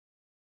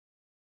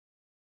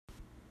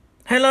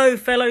Hello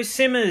fellow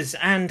simmers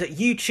and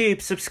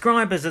YouTube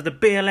subscribers of the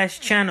BLS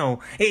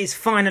channel. It is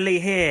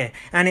finally here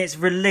and it's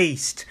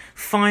released.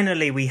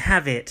 Finally we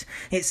have it.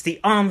 It's the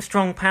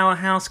Armstrong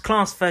Powerhouse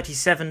Class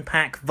 37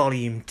 pack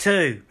Volume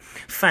 2.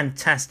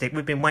 Fantastic.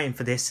 We've been waiting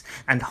for this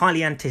and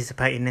highly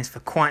anticipating this for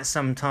quite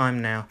some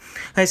time now.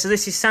 Okay, so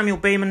this is Samuel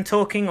Beeman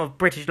talking of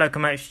British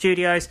Locomotive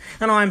Studios,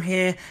 and I'm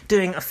here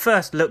doing a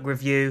first look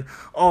review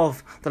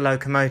of the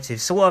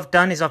locomotive. So what I've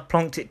done is I've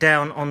plonked it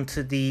down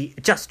onto the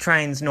Just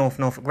Trains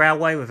Norfolk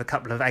Railway with a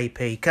couple of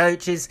AP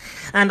coaches,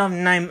 and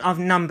I've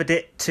numbered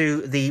it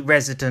to the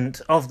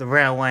resident of the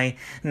railway,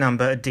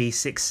 number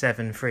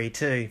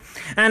D6732.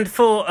 And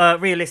for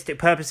realistic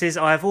purposes,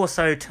 I've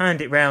also turned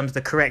it round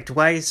the correct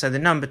way, so the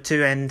number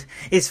 2 end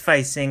is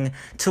facing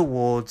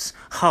towards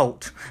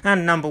Holt,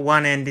 and number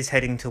 1 end is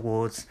heading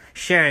towards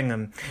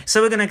Sheringham.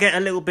 So we're going to get a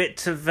little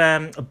bit of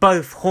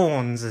both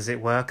horns, as it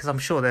were, because I'm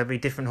sure there'll be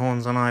different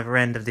horns on either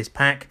end of this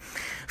pack,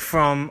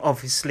 from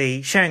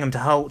obviously Sheringham to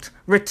Holt,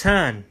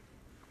 return.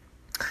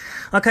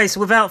 Okay, so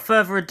without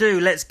further ado,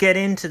 let's get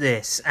into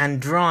this and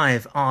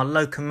drive our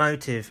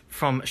locomotive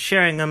from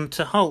Sheringham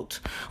to Holt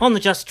on the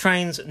Just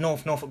Trains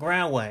Norfolk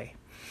Railway.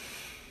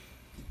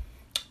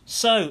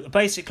 So,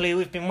 basically,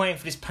 we've been waiting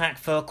for this pack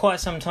for quite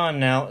some time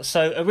now.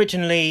 So,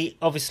 originally,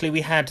 obviously,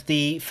 we had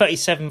the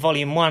 37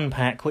 Volume 1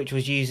 pack, which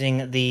was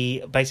using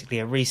basically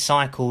a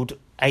recycled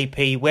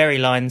AP Wherry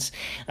Lines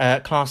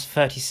Class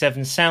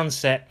 37 sound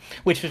set,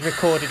 which was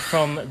recorded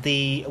from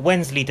the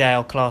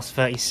Wensleydale Class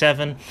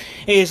 37.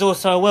 It is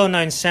also a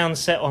well-known sound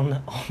set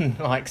on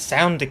like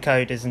sound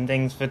decoders and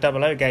things for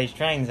 00 gauge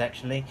trains,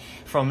 actually,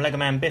 from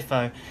Legoman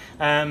Biffo.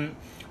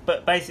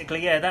 But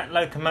basically, yeah, that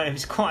locomotive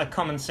is quite a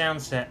common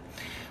sound set.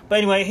 But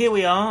anyway, here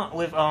we are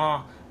with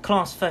our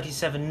Class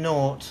 37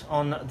 Naught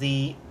on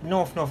the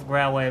Norfolk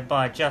Railway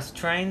by Just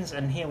Trains,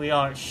 and here we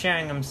are at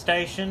Sheringham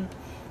Station,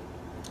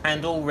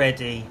 and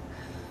already,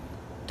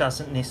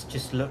 doesn't this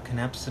just look an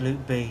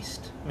absolute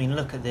beast? I mean,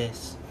 look at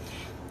this.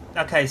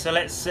 Okay, so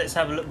let's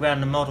have a look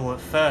around the model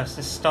at first.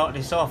 Let's start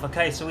this off.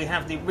 Okay, so we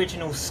have the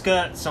original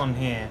skirts on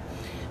here,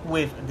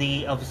 with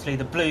obviously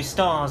the blue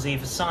stars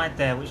either side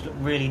there, which look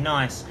really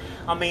nice.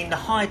 I mean, the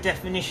high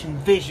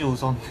definition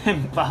visuals on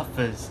them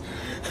buffers.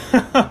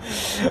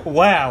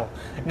 Wow,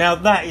 now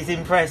that is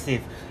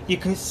impressive. You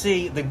can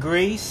see the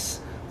grease,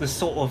 the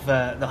sort of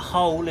the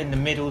hole in the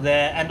middle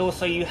there, and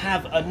also you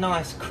have a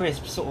nice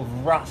crisp sort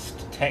of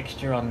rust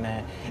texture on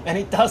there, and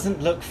it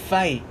doesn't look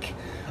fake.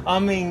 I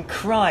mean,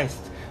 Christ,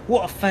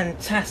 what a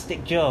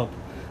fantastic job.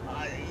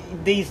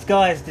 These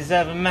guys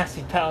deserve a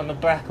massive pat on the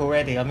back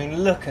already. I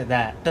mean, look at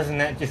that. Doesn't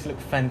that just look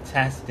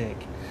fantastic?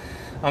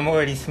 I'm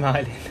already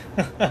smiling.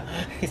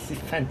 This is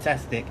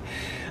fantastic.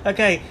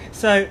 Okay,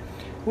 so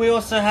we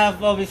also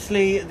have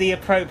obviously the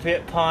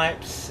appropriate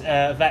pipes,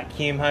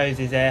 vacuum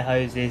hoses, air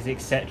hoses,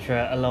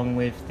 etc., along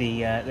with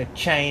the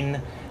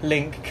chain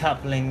link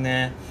coupling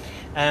there.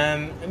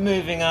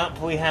 Moving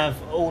up, we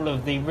have all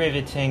of the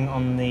riveting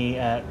on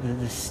the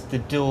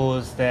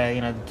doors there,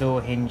 you know, the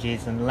door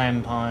hinges and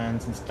lamp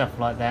irons and stuff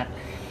like that.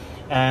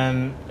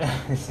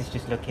 This is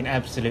just looking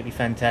absolutely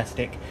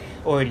fantastic.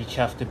 Already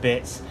chuffed to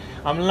bits.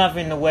 I'm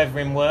loving the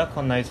weathering work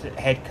on those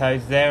head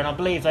codes there, and I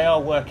believe they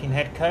are working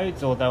head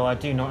codes, although I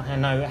do not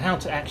know how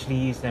to actually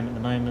use them at the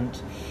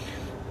moment,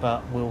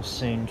 but we'll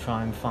soon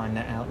try and find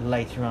that out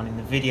later on in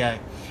the video.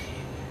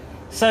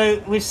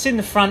 So we've seen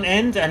the front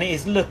end and it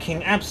is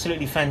looking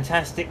absolutely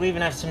fantastic. We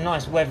even have some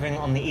nice weathering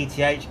on the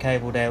ETH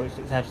cable there, which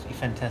looks absolutely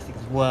fantastic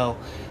as well.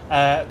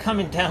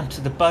 Coming down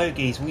to the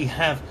bogies, we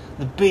have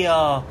the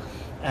BR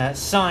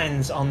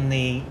signs on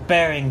the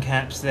bearing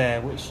caps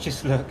there, which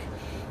just look,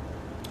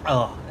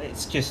 oh, it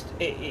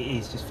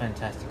is just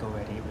fantastic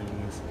already. It really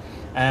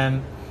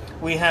is.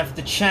 We have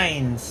the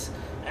chains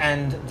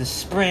and the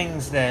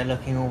springs there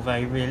looking all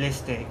very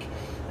realistic.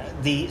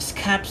 The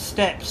cab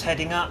steps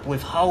heading up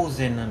with holes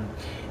in them,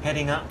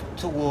 heading up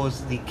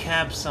towards the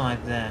cab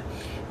side there.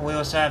 And we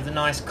also have the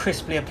nice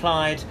crisply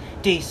applied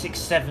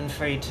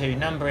D6732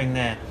 numbering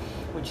there,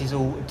 which is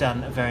all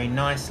done very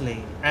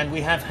nicely. And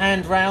we have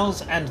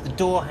handrails and the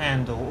door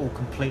handle all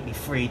completely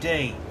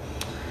 3D.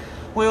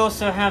 We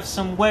also have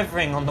some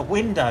weathering on the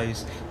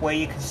windows where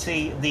you can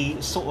see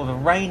the sort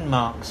of rain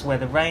marks where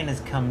the rain has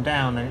come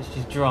down and it's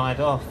just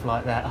dried off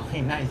like that. I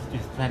mean, that is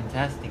just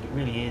fantastic, it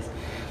really is.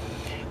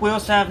 We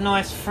also have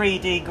nice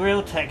 3D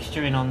grille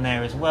texturing on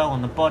there as well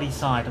on the body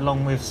side,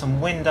 along with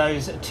some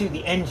windows to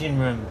the engine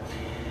room,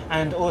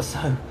 and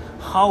also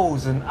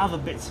holes and other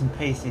bits and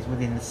pieces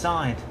within the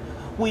side.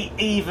 We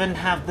even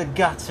have the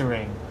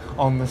guttering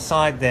on the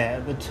side there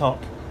at the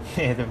top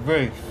near the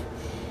roof.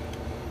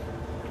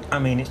 I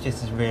mean, it's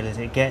just as real as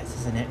it gets,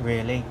 isn't it,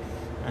 really?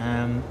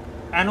 And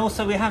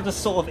also we have the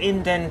sort of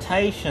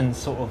indentation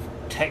sort of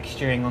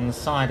texturing on the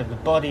side of the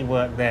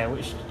bodywork there,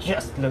 which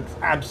just looks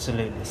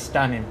absolutely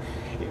stunning.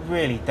 It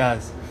really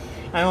does.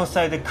 And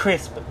also the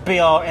crisp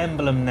BR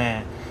emblem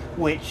there,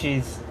 which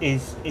is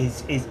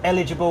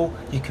eligible.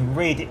 You can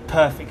read it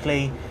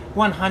perfectly.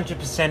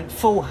 100%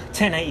 full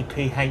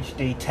 1080p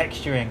HD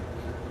texturing.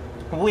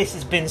 This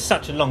has bin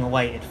such a long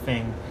awaited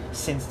thing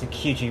since the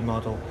QG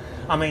model.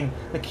 I mean,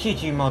 the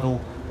QG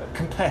model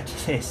compared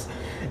to this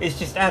is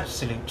just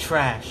absolute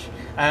trash.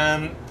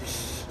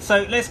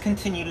 So let's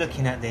continue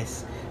looking at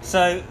this.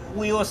 So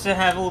we also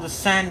have all the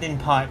sanding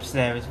pipes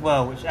there as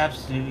well, which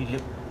absolutely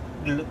look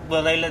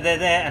well, they're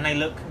there and they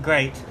look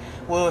great.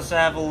 We also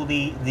have all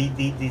the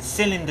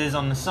cylinders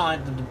on the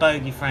side of the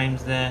bogie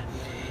frames there,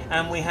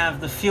 and we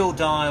have the fuel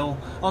dial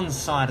on the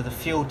side of the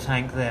fuel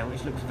tank there,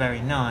 which looks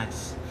very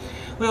nice.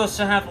 We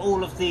also have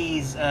all of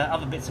these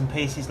other bits and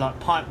pieces like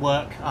pipe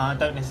work. I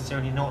don't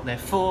necessarily know what they're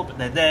for, but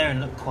they're there and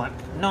look quite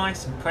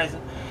nice and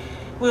present.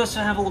 We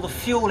also have all the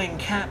fueling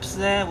caps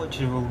there,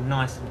 which are all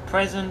nice and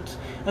present,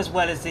 as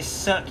well as this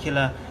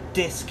circular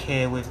disc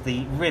here with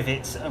the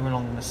rivets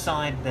along the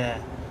side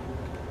there.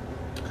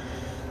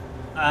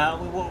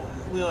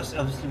 We also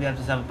obviously have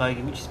this other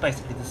bogie, which is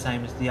basically the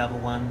same as the other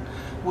one.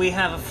 We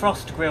have a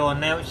frost grille on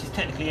there, which is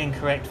technically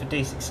incorrect for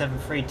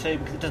D6732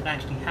 because it doesn't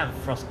actually have a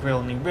frost grille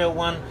on the real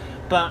one.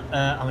 But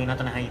I mean, I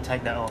don't know how you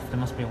take that off. There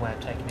must be a way of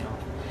taking it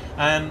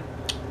off.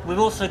 We've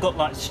also got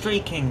like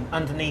streaking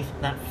underneath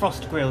that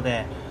frost grille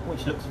there,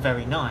 which looks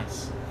very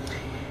nice.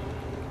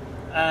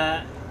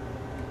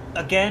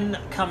 Again,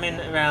 coming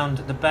around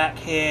the back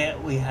here,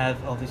 we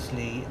have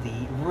obviously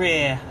the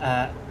rear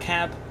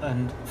cab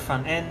and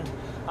front end.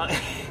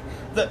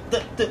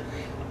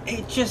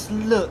 It just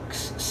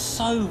looks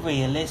so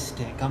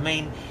realistic. I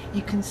mean,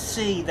 you can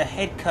see the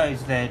head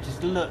codes there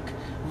just look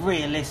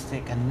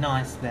realistic and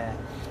nice there.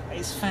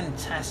 It's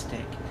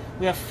fantastic.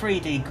 We have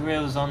 3D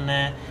grills on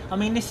there. I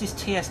mean, this is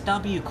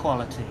TSW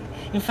quality.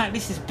 In fact,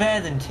 this is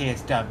better than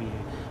TSW.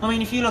 I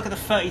mean, if you look at the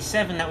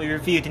 37 that we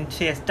reviewed in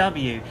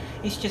TSW,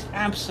 it's just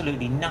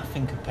absolutely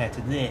nothing compared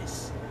to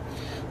this.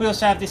 We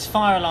also have this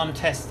fire alarm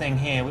test thing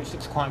here, which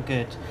looks quite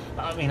good.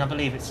 I mean, I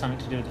believe it's something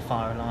to do with the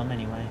fire alarm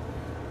anyway.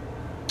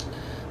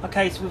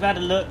 Okay, so we've had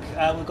a look.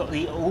 We've got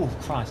the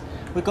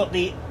we've got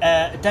the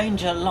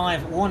danger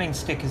live warning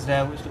stickers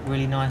there, which look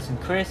really nice and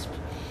crisp.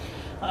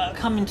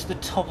 Coming to the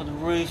top of the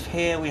roof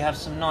here, we have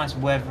some nice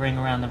weathering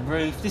around the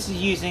roof. This is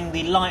using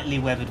the lightly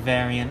weathered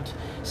variant,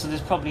 so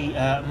there's probably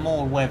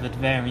more weathered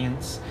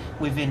variants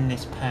within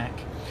this pack.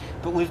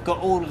 But we've got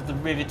all of the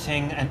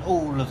riveting and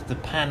all of the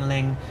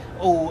panelling,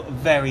 all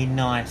very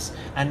nice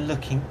and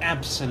looking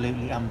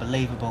absolutely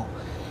unbelievable.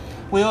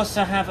 We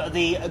also have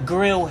the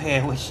grille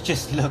here, which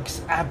just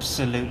looks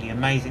absolutely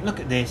amazing. Look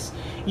at this.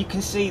 You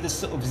can see the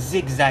sort of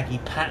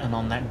zigzaggy pattern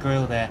on that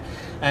grille there.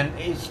 And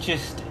it's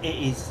just,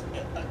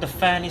 the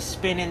fan is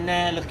spinning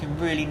there, looking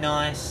really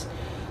nice.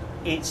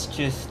 It's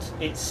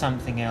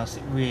something else,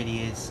 it really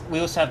is. We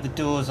also have the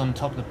doors on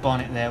top of the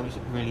bonnet there, which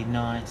look really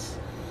nice.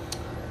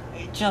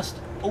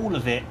 All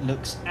of it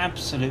looks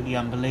absolutely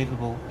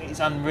unbelievable. It's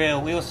unreal.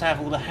 We also have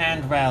all the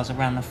handrails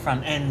around the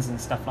front ends and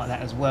stuff like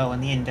that as well,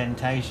 and the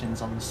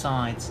indentations on the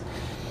sides.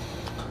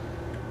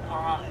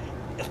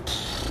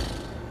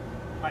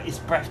 It's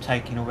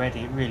breathtaking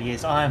already, it really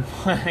is. I'm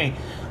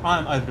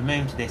over the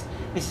moon to this.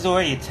 This is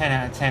already a 10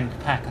 out of 10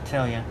 pack, I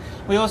tell you.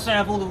 We also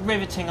have all the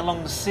riveting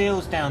along the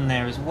seals down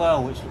there as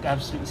well, which look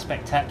absolutely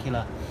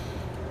spectacular.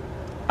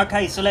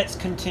 Okay, so let's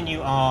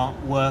continue our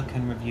work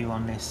and review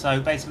on this.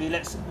 So basically,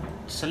 let's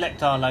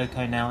select our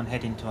loco now and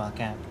head into our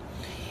cab.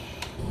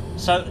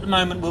 So at the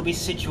moment we'll be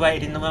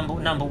situated in the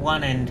number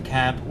one end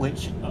cab,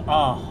 which,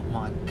 oh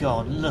my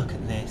god, look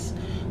at this.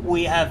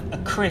 We have a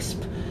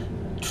crisp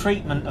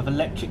treatment of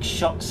electric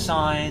shock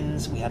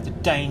signs. We have the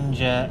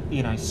danger,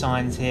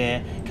 signs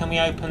here. Can we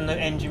open the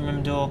engine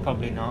room door?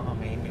 Probably not. I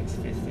mean, it's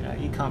just,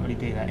 you can't really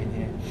do that in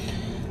here.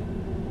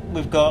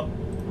 We've got,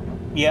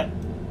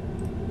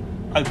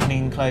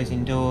 opening and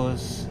closing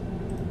doors,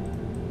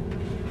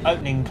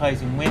 opening and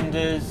closing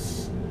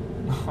windows.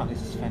 Oh,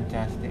 this is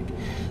fantastic.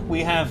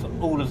 We have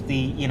all of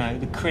the,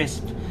 the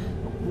crisp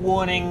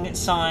warning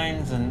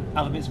signs and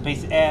other bits and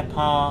pieces, air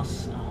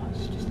pass. Oh,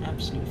 it's just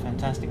absolutely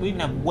fantastic. We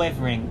even have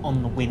weathering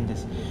on the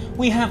windows.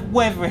 We have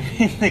weathering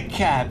in the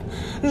cab.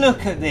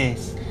 Look at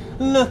this.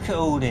 Look at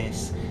all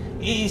this.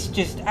 It is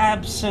just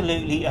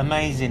absolutely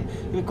amazing.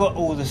 We've got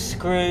all the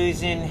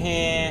screws in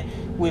here.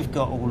 We've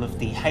got all of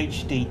the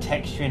HD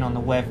texturing on the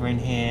weathering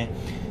here.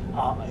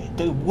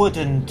 The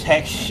wooden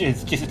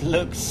textures just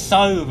look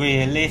so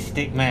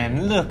realistic,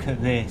 man. Look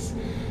at this.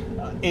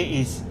 It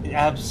is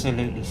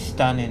absolutely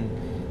stunning.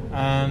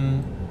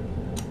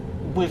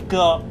 We've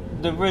got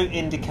the route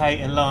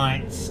indicator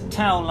lights,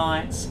 tail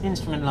lights,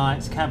 instrument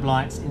lights, cab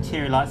lights,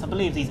 interior lights. I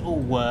believe these all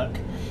work.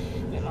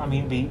 I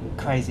mean, it'd be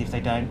crazy if they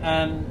don't.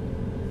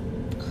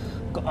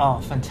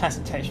 Got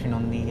fantastic texturing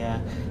on the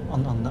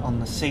on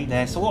the seat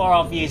there. So what are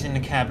our views in the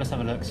cab? Let's have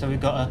a look. So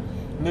we've got a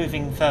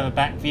moving further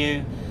back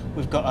view.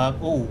 We've got a,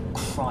 oh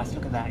Christ,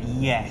 look at that.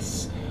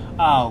 Yes.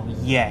 Oh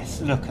yes,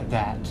 look at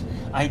that.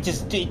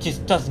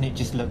 Doesn't it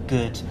just look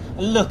good?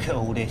 Look at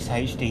all this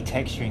HD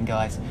texturing,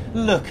 guys.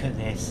 Look at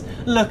this.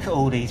 Look at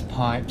all these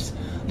pipes.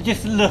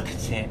 Just look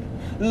at it.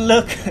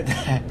 Look at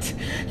that.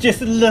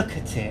 Just look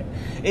at it.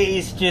 It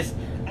is just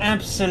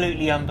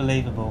absolutely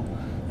unbelievable.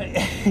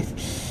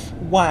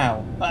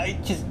 Wow.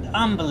 It's just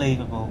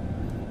unbelievable.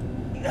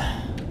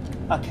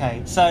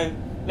 Okay, so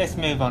let's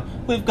move on.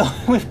 We've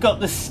got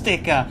the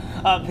sticker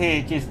up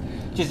here just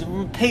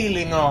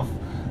peeling off.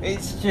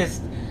 It's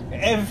just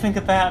everything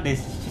about this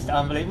is just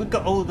unbelievable. We've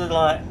got all the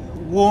like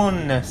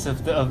wornness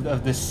of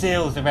the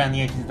seals around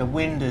the edges of the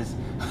windows.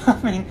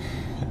 I mean,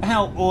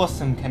 how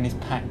awesome can this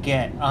pack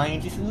get? I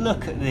mean, just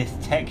look at this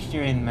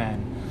texturing,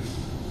 man.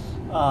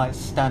 Oh, it's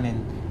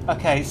stunning.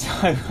 Okay,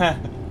 so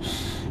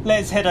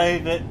let's head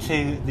over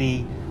to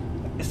the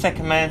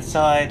second man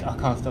side. I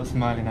can't stop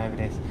smiling over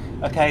this.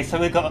 Okay, so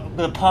we've got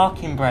the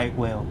parking brake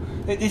wheel.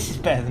 This is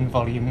better than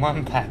Volume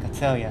 1 pack, I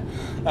tell you.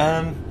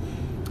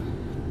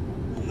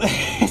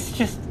 It's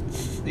just,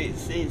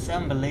 it's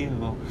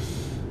unbelievable.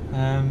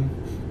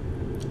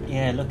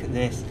 Yeah, look at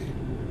this.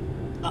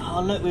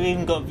 Oh, look, we've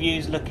even got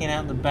views looking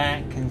out the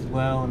back as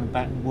well, on the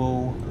back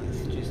wall.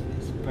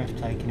 It's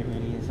breathtaking, it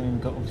really is. And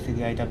we've got obviously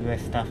the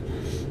AWS stuff.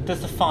 Does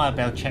the fire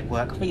bell check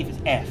work? I believe it's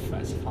F,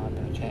 that's the fire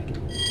bell check.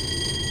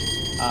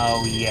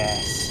 Oh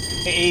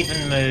yes, it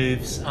even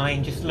moves. I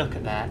mean, just look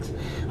at that.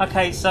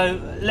 Okay,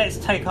 so let's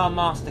take our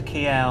master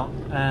key out.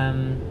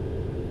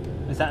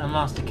 Is that the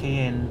master key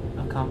in?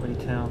 I can't really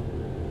tell.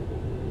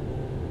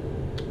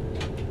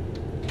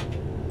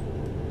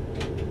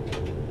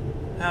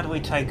 How do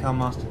we take our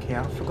master key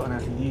out? I've forgotten how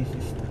to use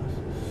this stuff.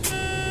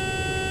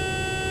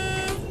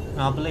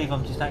 I believe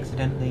I've just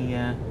accidentally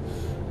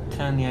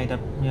turned the AW.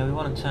 Yeah, we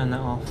want to turn that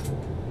off. So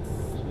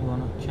we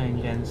want to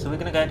change ends. So we're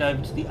going to go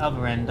over to the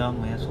other end, aren't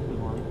we? That's what we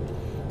want.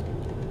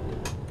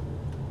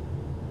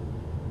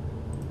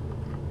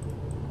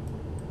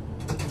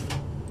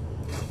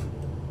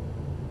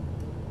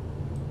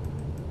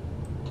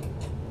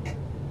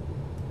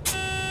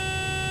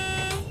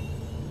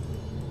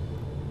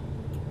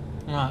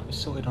 Right, we're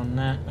sorted on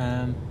that.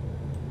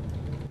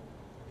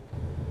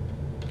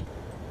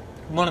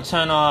 We want to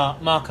turn our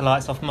marker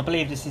lights off. I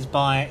believe this is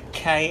by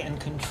K and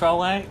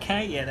Control A.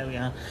 K? Yeah, there we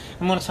are.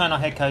 We want to turn our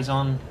head codes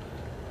on.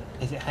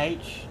 Is it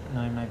H?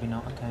 No, maybe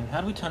not. Okay.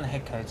 How do we turn the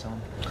head codes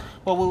on?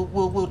 Well,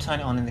 we'll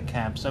turn it on in the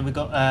cab. So we've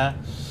got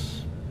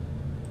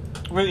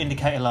route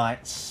indicator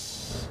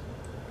lights.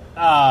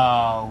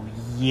 Oh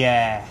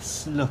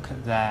yes, look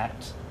at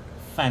that.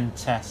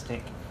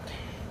 Fantastic.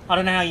 I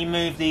don't know how you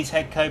move these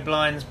head code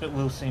blinds, but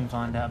we'll soon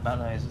find out about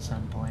those at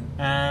some point.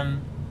 Oh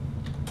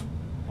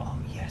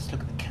yes,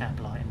 look at the cab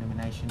light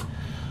illumination.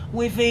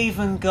 We've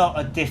even got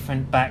a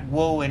different back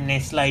wall in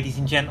this, ladies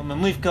and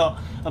gentlemen. We've got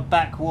a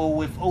back wall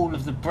with all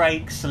of the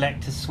brake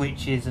selector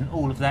switches and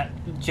all of that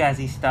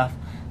jazzy stuff.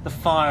 The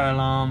fire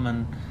alarm,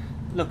 and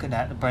look at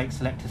that, the brake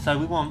selector. So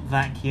we want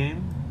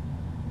vacuum.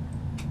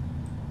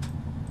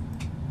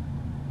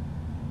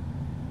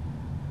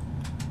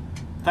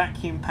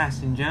 Vacuum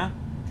passenger.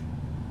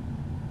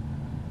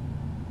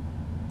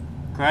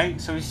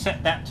 Great, so we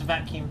set that to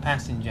vacuum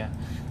passenger.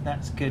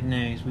 That's good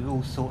news. We've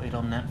all sorted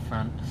on that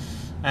front.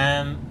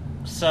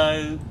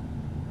 So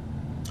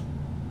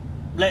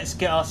let's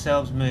get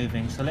ourselves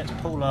moving. So let's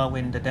pull our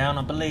window down.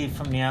 I believe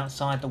from the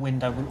outside the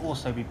window will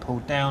also be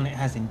pulled down. It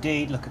has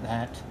indeed. Look at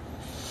that.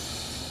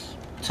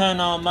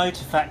 Turn our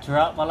motor factor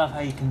up. I love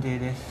how you can do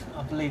this.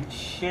 I believe it's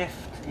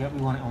shift. Yep,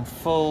 we want it on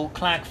full.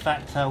 Clag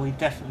factor, we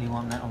definitely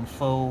want that on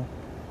full.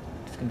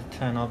 Just going to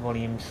turn our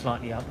volume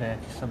slightly up there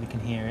so we can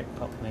hear it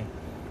properly.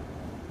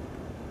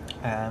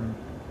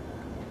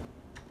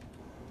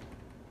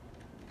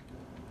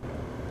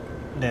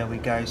 There we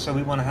go. So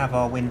we want to have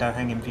our window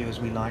hanging view as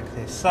we like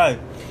this. So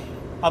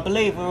I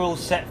believe we're all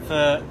set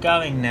for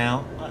going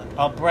now.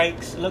 Our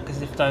brakes look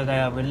as if though they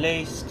are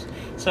released,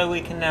 so we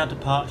can now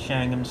depart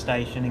Sheringham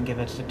Station and give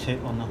us a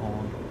toot on the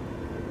horn.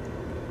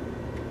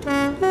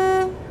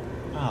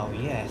 Oh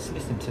yes,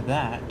 listen to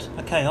that.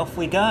 Okay, off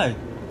we go.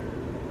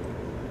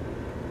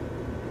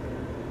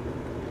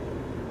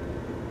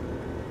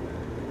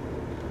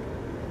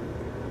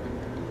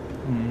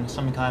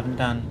 Something I haven't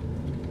done.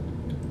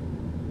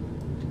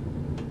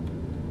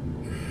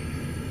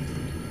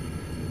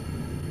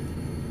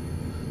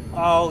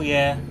 Oh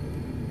yeah,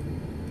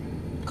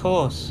 of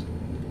course.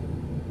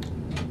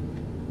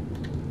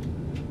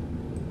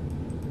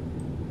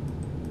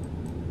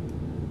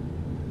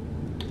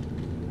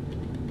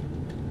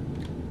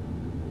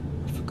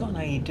 I've forgotten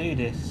how you do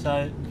this.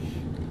 So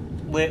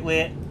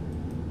we're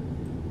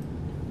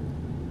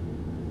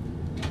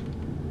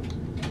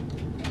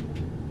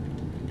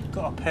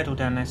got a pedal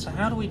down there. So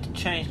how do we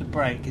change the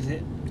brake? Is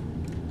it?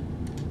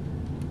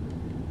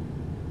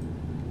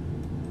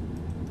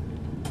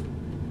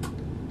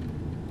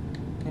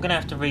 I'm gonna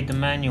have to read the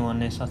manual on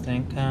this, I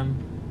think.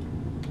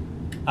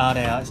 Ah,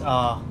 there it's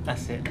R.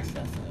 That's it. That's it.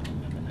 I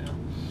remember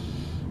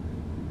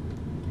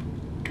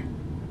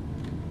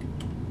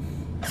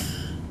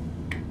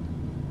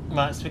now.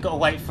 Right, so we've got to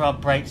wait for our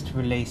brakes to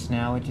release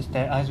now. We're just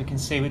there. As we can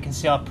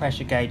see our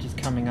pressure gauge is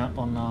coming up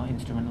on our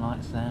instrument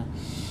lights there.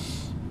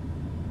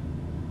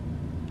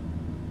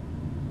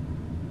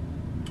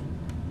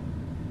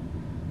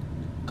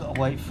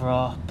 Wait for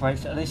our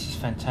brakes. This is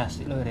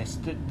fantastic. Look at this.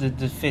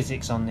 The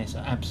physics on this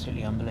are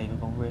absolutely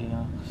unbelievable. Really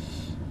are.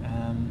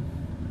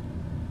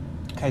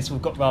 Okay, so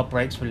we've got our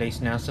brakes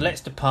released now. So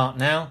let's depart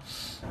now.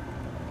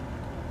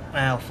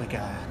 Off we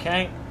go,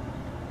 okay?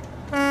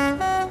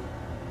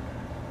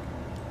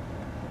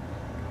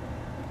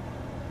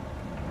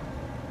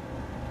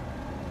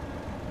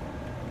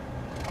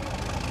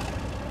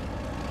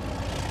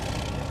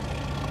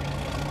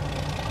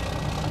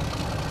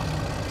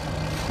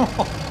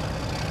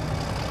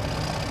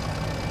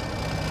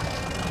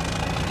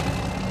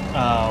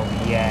 Oh,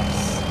 yes.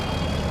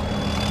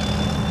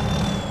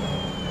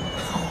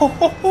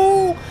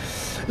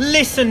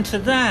 Listen to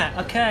that.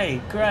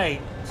 Okay,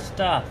 great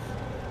stuff.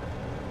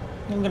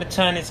 I'm going to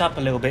turn this up a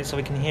little bit so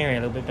we can hear it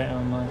a little bit better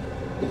on mine.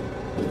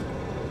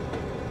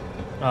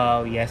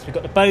 Oh, yes. We've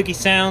got the bogey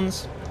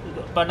sounds.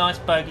 We've got nice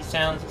bogey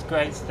sounds. It's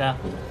great stuff.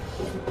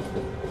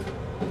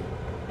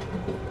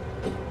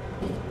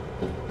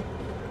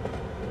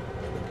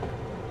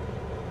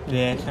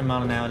 Yeah, 10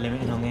 mile an hour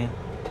limiting on here.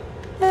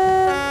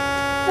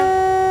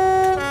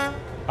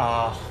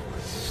 Ah, oh,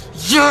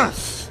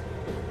 yes!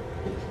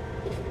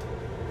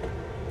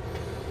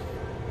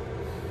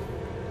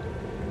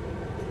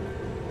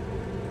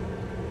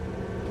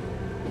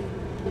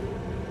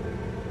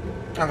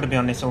 I'm going to be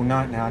on this all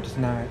night now, I just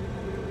know it.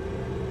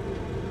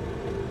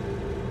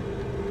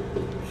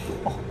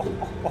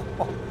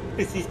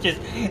 This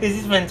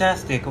is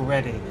fantastic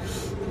already.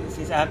 This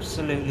is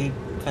absolutely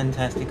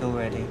fantastic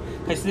already.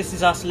 Okay, so this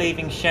is us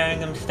leaving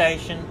Sheringham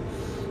Station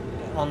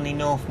on the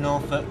North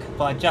Norfolk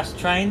by Just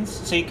Trains.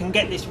 So you can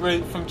get this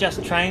route from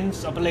Just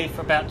Trains, I believe,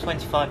 for about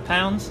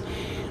 £25.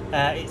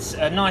 It's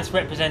a nice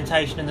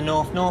representation of the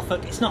North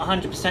Norfolk. It's not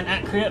 100%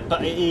 accurate,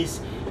 but it is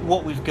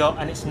what we've got,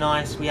 and it's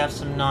nice. We have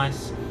some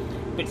nice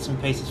bits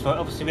and pieces for it.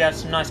 Obviously we have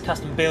some nice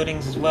custom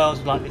buildings as well,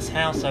 like this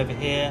house over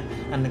here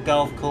and the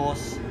golf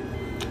course.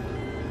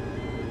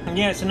 And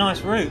yeah, it's a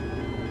nice route.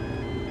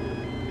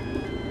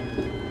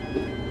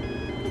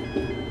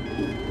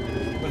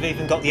 We've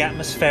even got the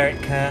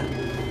atmospheric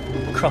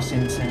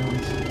crossing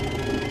sounds.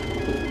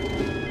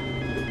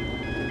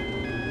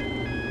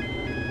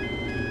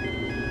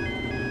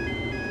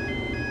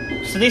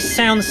 So this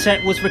sound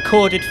set was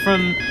recorded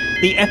from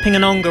the Epping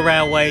and Ongar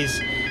Railways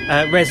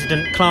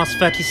resident Class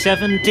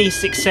 37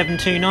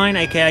 D6729,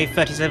 aka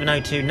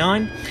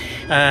 37029,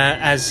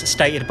 as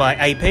stated by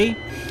AP,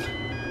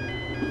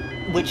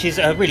 which is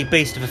a really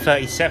beast of a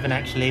 37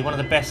 actually, one of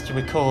the best to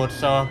record,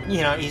 so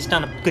you know he's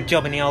done a good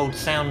job in the old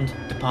sound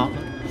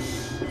department.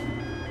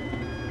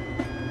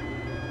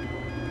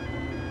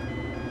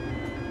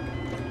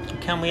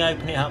 Can we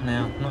open it up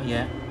now? Not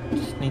yet,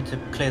 just need to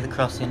clear the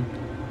crossing.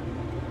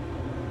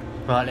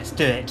 Right, let's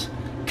do it.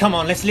 Come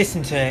on, let's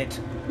listen to it.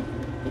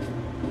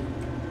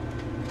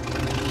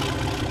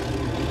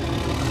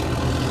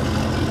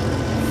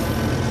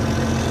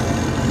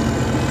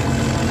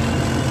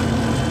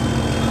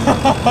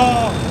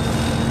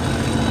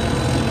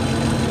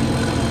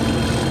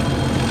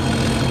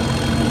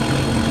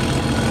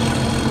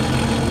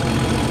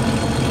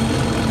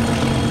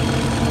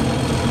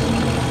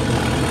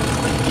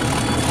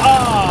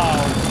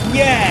 Oh,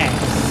 yes!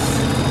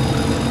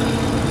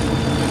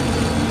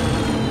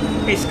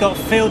 It's got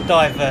field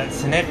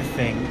diverts and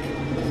everything.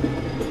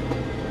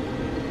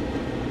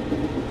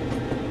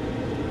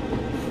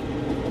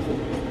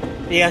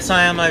 Yes,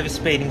 I am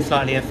overspeeding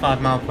slightly at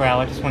 5 miles per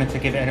hour. I just wanted to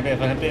give it a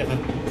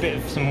bit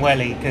of some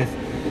welly, because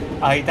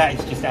that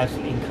is just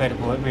absolutely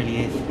incredible. It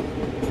really is,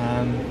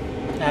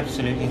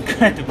 absolutely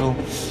incredible.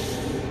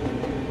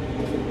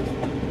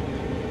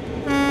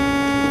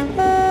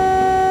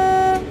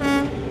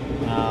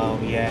 Oh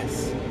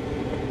yes.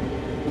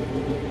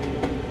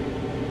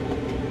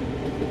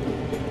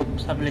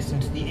 Let's have a listen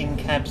to the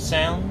in-cab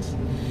sounds.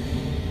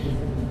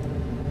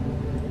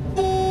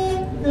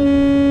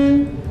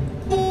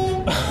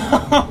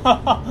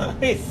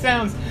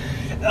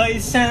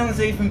 It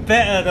sounds even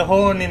better, the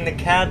horn in the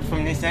cab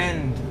from this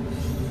end.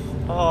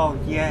 Oh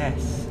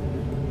yes.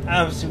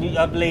 Absolutely,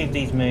 I believe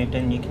these moved,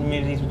 and you can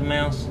move these with the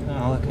mouse.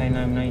 Oh okay,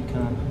 no you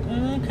can't.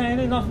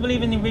 Okay, I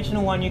believe in the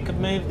original one you could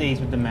move these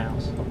with the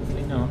mouse.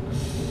 Obviously not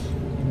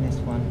in this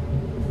one.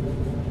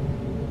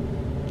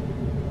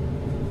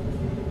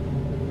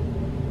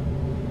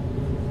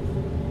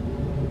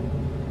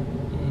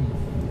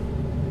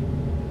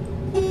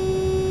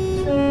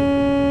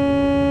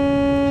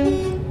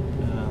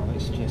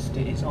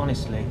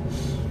 Honestly,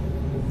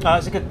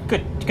 it's a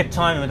good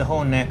timing with the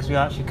horn there, because we're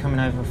actually coming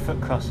over a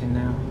foot crossing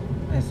now.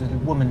 There's a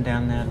woman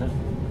down there. Look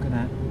at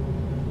that.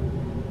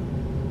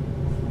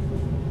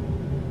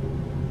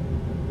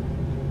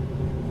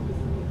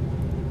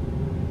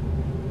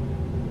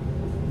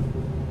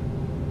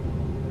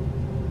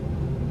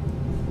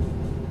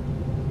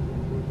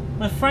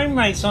 My frame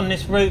rates on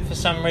this route for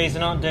some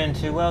reason aren't doing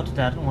too well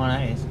today. I don't know why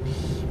that is.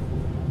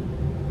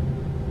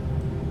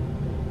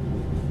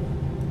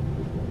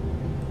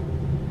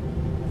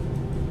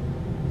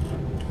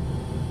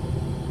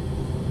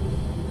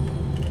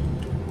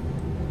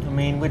 I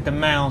mean, with the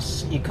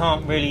mouse, you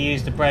can't really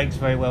use the brakes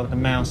very well with the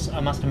mouse,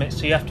 I must admit,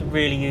 so you have to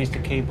really use the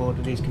keyboard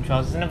with these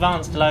controls. It's an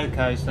advanced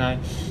loco, so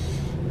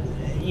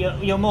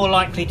you're more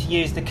likely to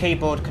use the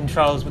keyboard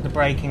controls with the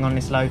braking on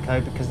this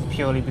loco,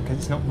 purely because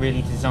it's not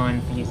really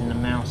designed for using the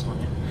mouse on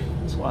it.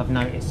 That's what I've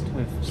noticed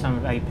with some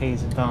of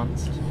AP's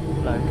advanced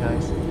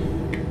logos.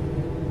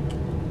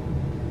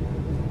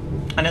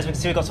 And as we can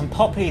see, we've got some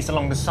poppies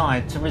along the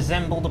side to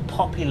resemble the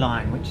poppy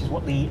line, which is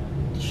what the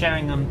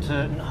Sheringham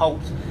to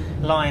Holt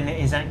line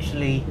is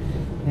actually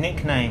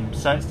nicknamed.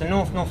 So it's the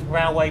North Norfolk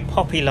Railway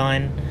poppy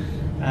line,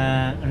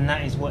 and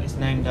that is what it's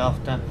named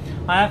after.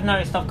 I have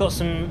noticed I've got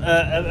some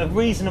a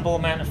reasonable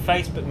amount of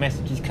Facebook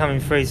messages coming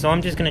through, so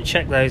I'm just going to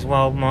check those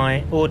while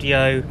my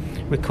audio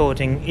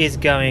recording is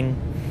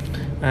going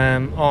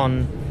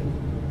on.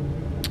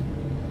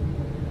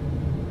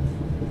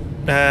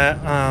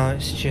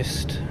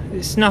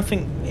 It's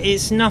nothing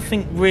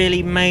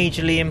really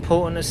majorly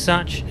important as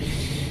such,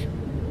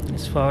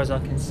 as far as I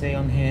can see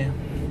on here.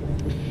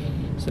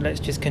 So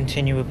let's just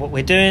continue with what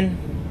we're doing,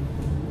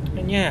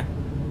 and yeah.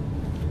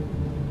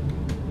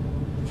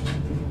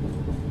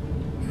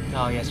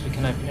 Oh yes, we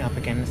can open it up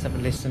again. Let's have a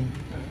listen.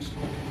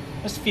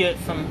 Let's view it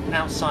from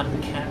outside of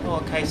the cab.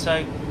 Oh, okay,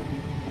 so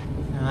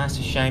no, that's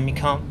a shame. You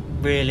can't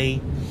really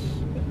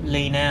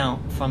lean out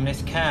from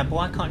this cab.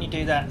 Why can't you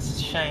do that? It's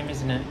a shame,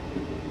 isn't it?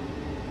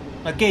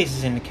 Oh, Geese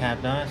is in the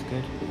cab now, that's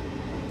good.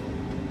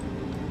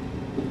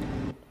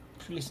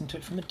 If we listen to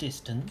it from a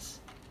distance.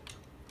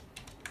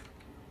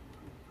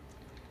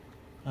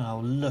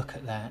 Oh, look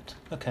at that.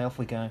 Okay, off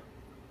we go.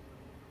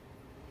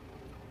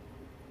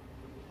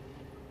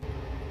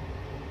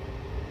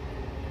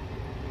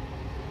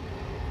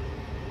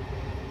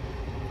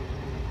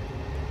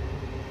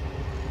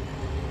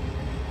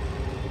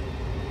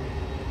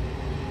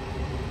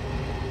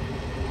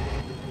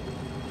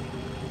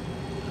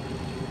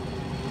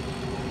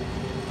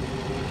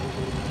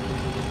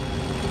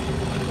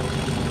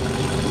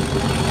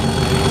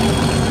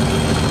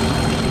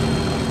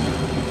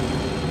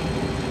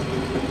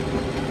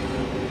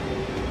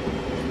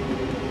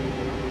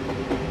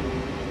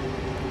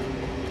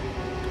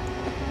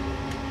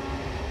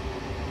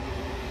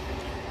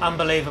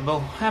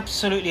 Unbelievable,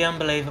 absolutely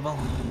unbelievable.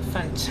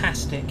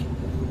 Fantastic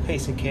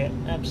piece of kit,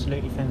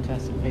 absolutely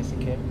fantastic piece of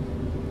kit.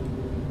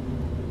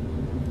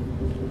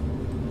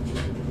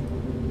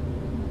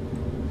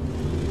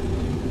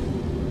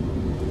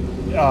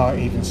 Oh,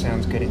 it even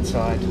sounds good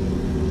inside.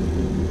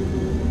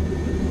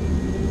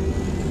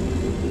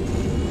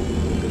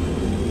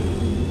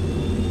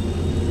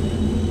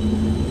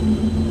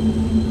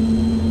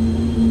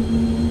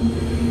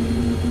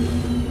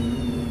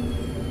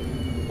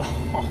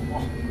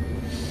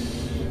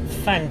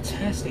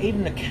 Fantastic,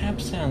 even the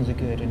cab sounds are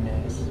good in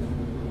this.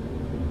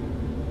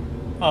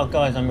 Oh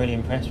guys, I'm really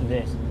impressed with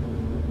this.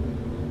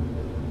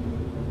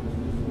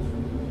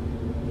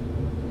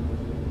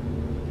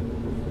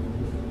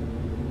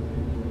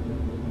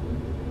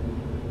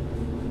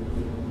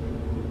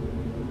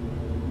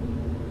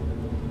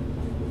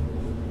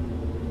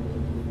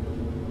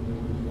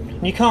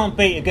 You can't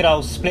beat a good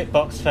old split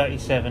box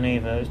 37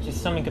 either. It's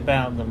just something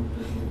about them.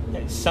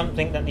 It's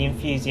something that the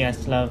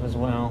enthusiasts love as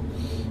well.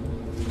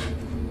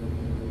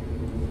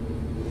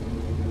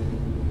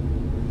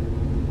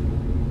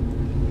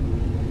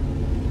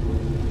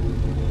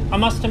 I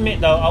must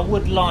admit though, I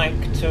would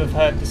like to have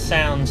heard the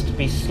sounds to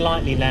be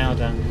slightly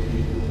louder.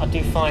 I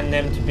do find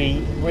them to be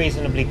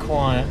reasonably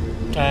quiet.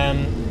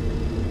 To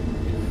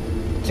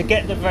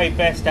get the very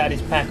best out of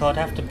this pack, I'd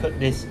have to put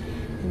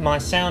my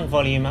sound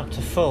volume up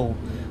to full,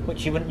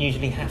 which you wouldn't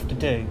usually have to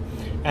do.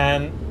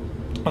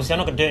 Obviously I'm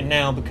not going to do it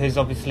now because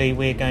obviously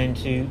we're going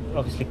to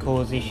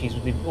cause issues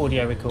with the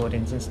audio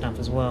recordings and stuff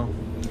as well.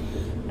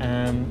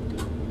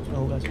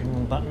 Oh, that's the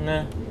wrong button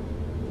there.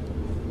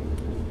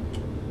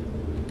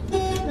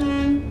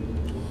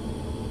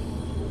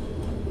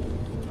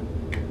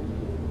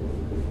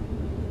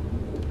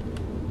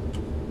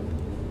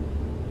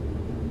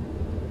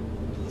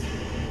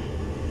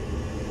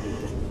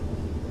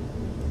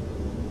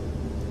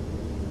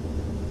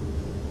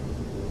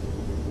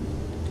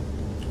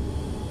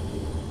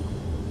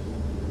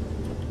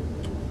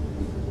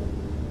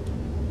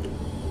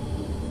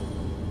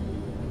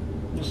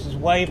 This is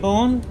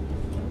Wayborn.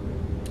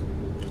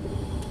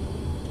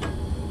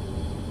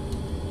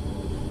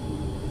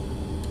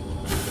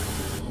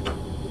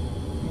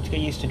 Need to get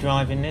used to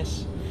driving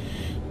this.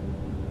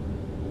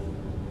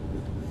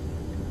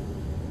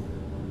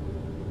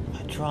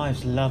 It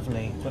drives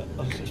lovely, but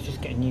obviously it's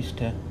just getting used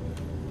to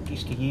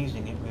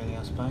using it really,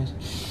 I suppose.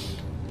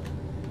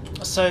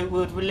 So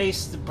we'll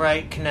release the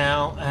brake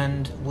now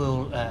and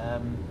we'll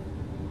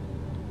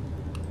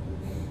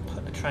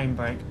put the train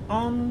brake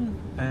on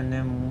and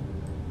then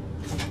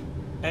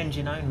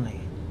engine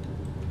only.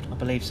 I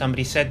believe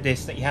somebody said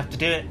this, that you have to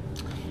do it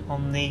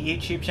on the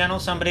YouTube channel.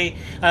 Somebody,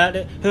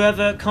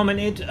 whoever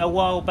commented a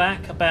while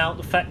back about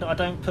the fact that I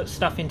don't put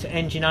stuff into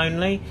engine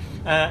only.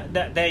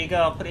 There you go,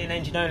 I'll put it in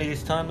engine only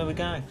this time. There we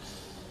go.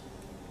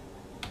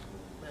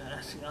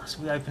 So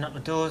we open up the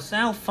doors.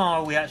 How far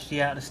are we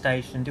actually out of the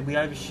station? Did we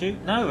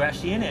overshoot? No, we're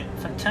actually in it.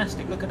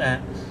 Fantastic, look at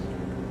that.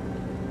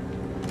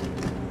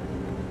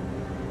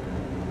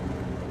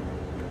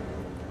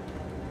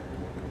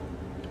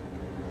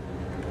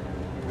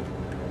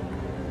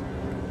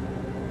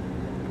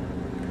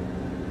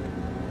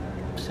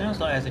 Sounds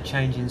like there's a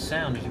change in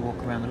sound as you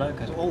walk around the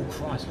locos. Oh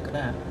Christ, look at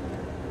that.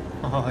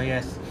 Oh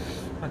yes.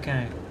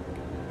 Okay.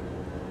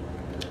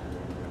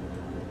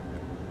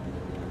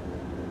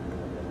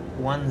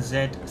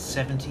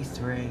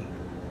 1Z73.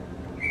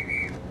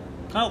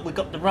 Oh, we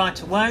got the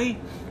right of way.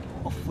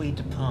 Off we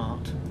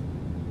depart.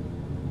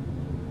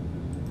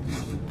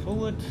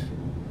 Forward.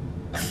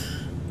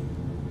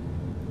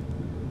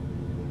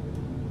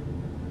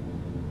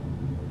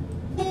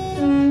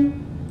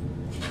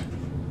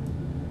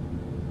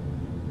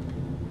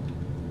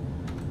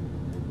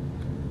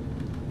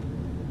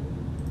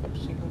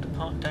 Signal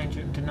depart,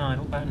 danger denied.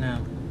 What about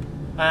now?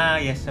 Ah,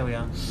 yes, there we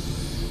are.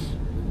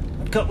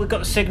 We've got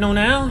the signal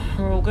now.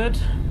 We're all good.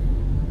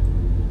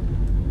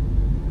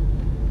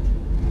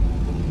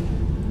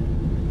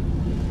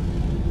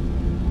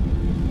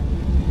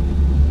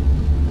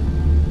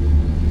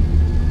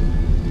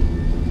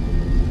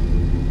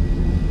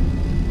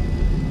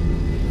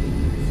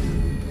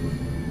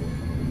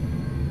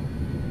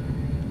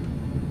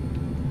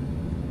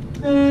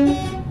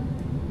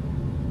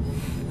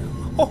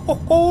 Ho, ho,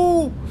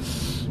 ho.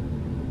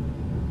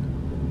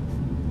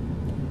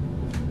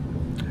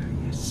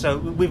 So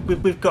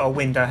we've got a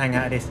window hang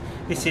out of this.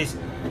 This is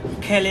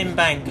Kellin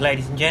Bank,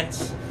 ladies and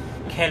gents.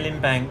 Kellin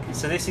Bank.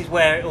 So this is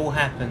where it all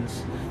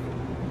happens.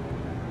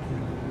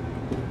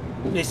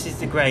 This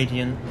is the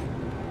gradient.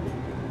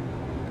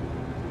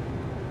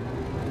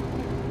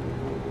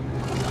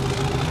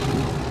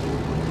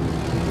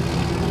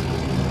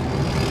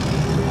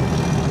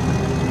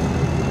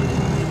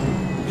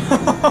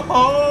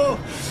 Oh,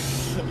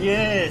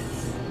 yes.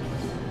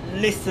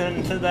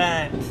 Listen to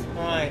that.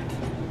 Right.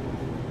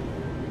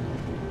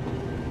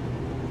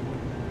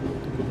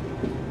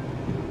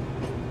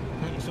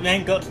 So we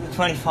ain't got to the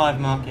 25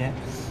 mark yet.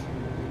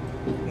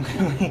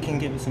 We can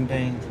give it some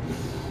beans.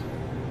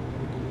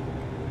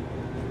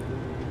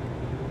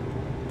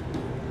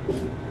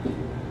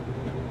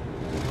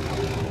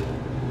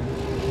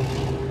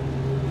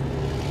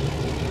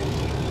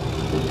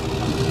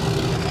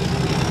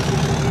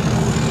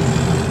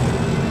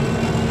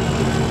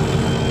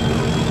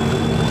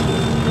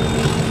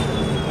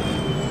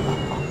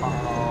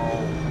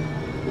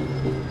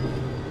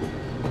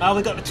 Oh,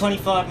 we got the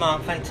 25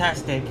 mark,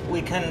 fantastic.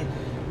 We can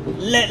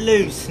let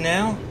loose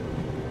now.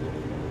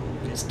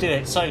 Let's do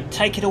it. So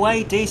take it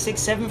away,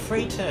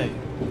 D6732.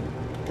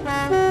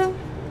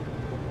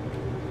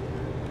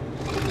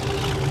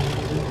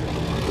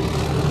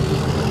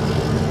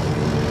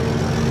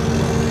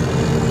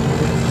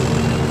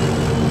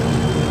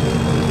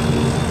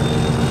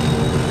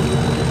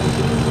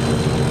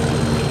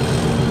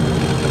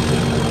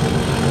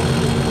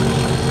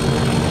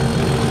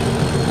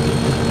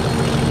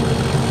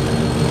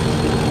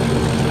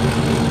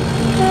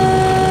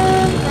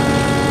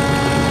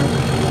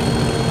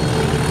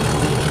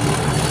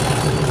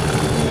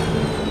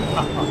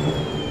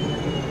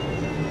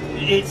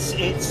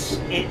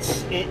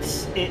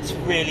 It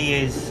really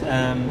is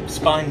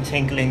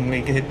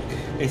spine-tinglingly good.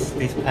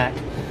 This pack,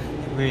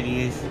 it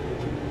really is.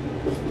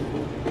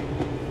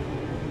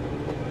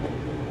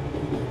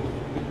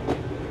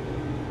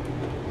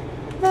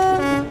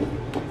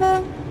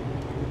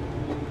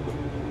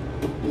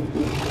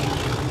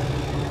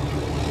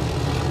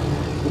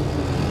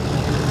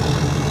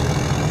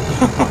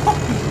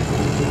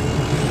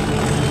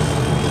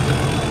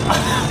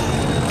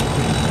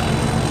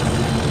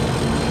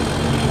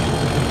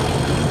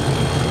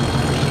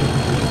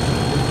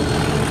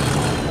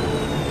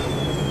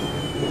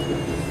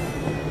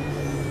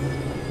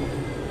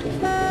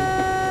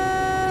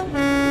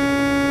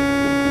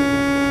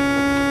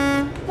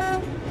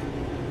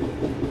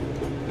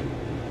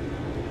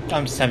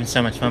 I'm just having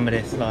so much fun with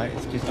this, like,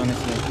 it's just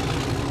honestly.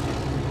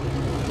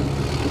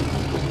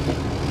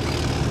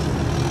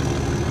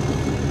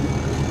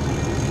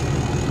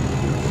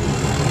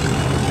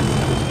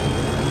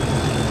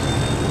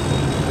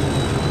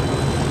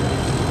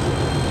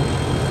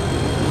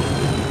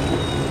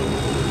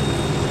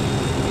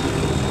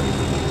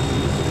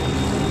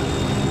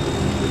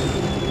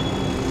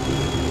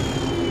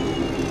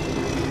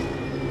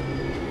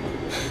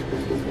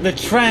 The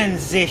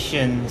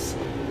transitions,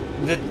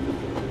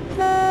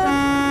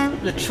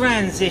 the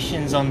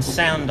transitions on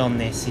sound on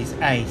this is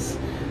ace.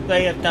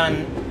 They have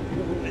done,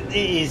 it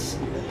is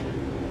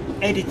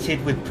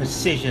edited with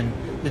precision.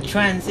 The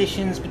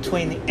transitions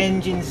between the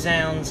engine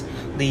sounds,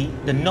 the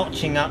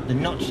notching up, the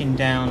notching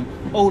down,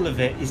 all of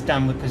it is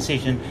done with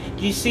precision.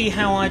 Do you see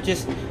how I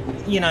just,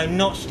 you know,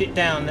 notched it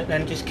down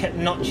and just kept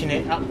notching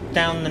it up,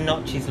 down the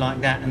notches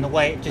like that, and the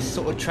way it just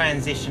sort of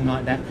transitioned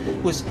like that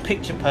was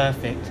picture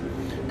perfect.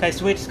 Okay,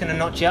 so we're just going to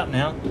notch it up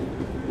now.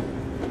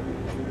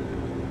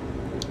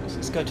 So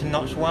let's go to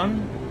notch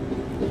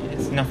 1.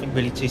 It's nothing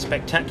really too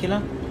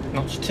spectacular.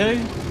 Notch 2.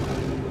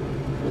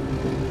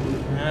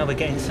 Now we're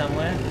getting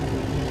somewhere.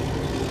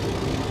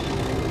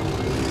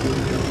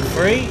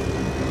 3.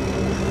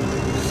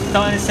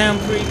 Starting to sound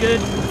pretty good.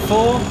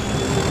 4.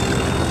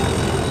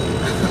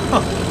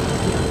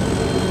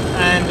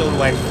 And all the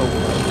way to 4.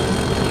 5.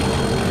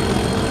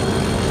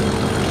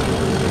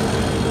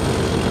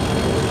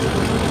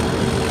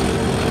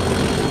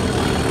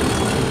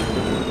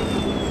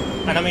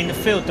 And I mean, the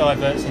field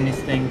diverts in this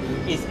thing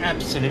is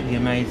absolutely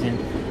amazing.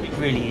 It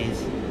really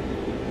is.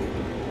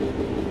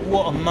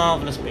 What a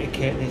marvellous bit of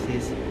kit this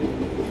is.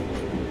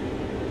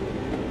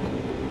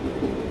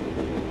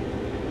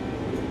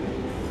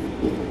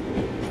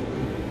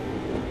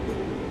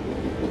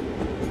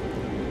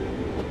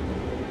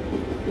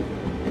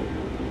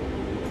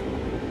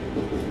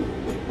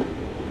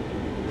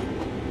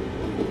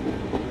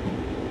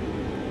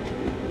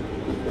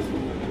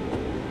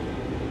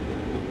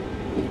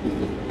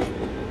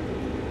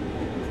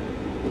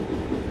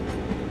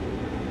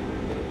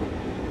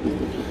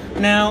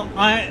 Now,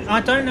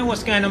 I don't know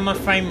what's going on with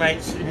my frame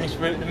rates in this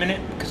route at the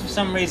minute, because for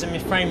some reason my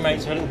frame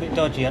rates are a little bit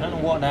dodgy. I don't know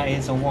what that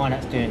is or why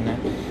that's doing that.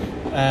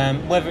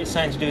 Whether it's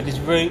something to do with this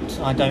route,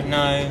 I don't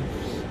know.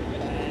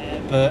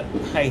 But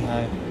hey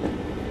ho.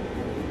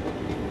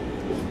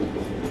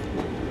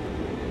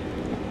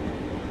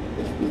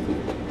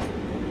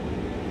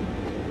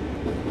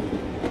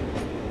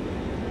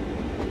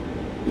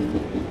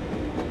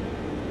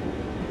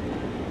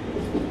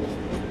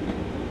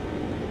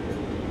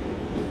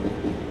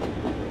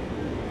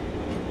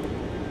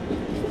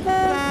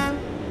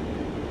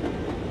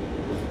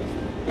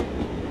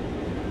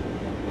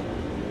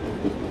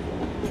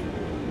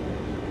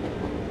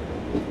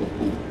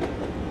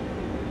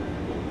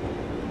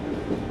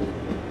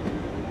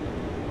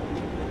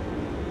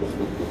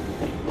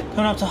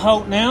 Coming up to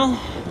Holt now.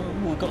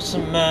 We've got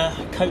some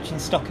coaching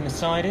stock in the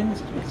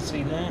sidings, as you can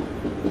see there,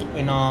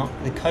 in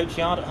the coach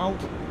yard at Holt.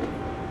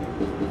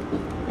 I'm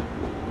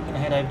going to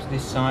head over to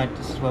this side.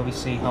 This is where we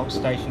see Holt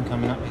Station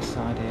coming up this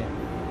side here.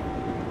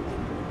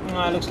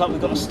 It looks like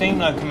we've got a steam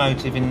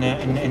locomotive in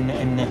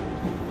the.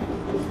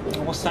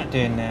 What's that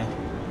doing there?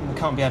 We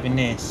can't be having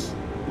this.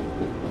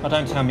 Oh,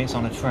 don't tell me it's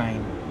on a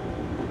train.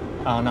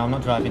 Oh no, I'm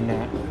not driving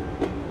that.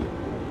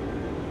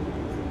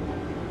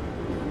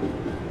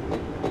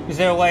 Is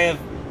there a way of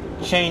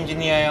changing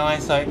the AI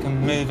so it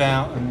can move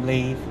out and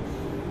leave?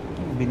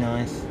 That would be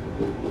nice.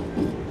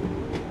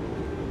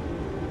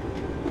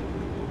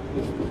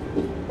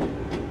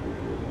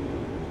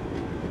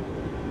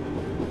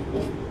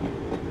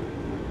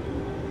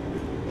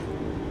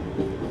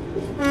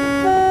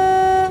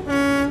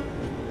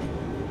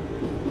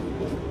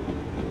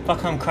 If I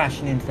come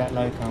crashing into that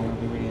loco, I'm going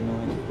to be really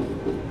annoyed.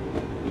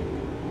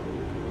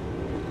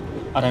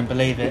 I don't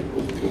believe it.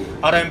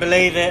 I don't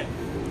believe it.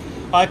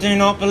 I do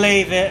not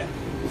believe it.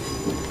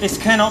 This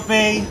cannot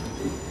be.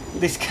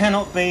 This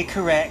cannot be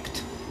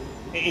correct.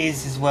 It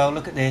is as well.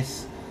 Look at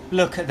this.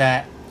 Look at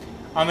that.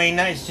 I mean,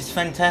 that is just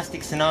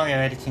fantastic scenario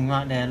editing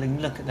right there.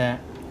 Look at that.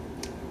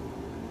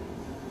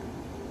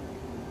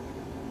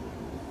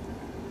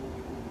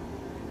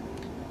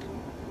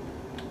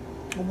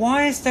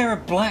 Why is there a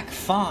black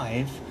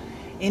 5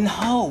 in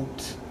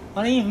Holt?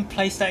 I didn't even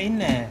place that in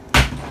there.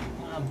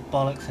 Oh,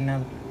 bollocks, and now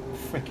the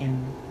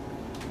freaking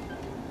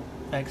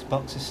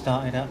Xbox has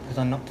started up because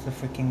I knocked the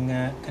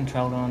freaking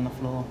controller on the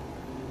floor.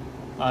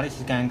 Oh, this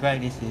is going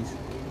great, this is.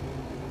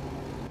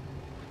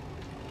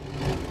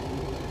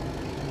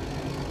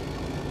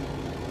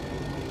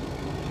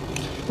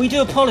 We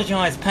do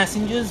apologise,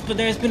 passengers, but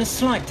there has been a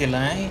slight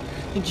delay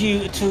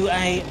due to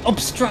a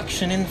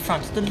obstruction in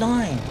front of the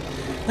line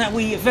that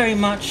we very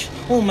much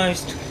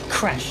almost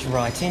crashed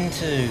right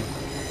into.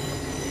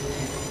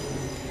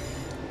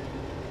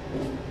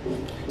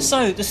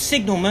 So the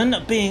signalman,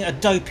 being a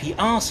dopey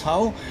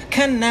arsehole,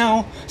 can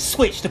now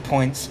switch the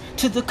points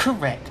to the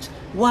correct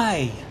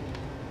way.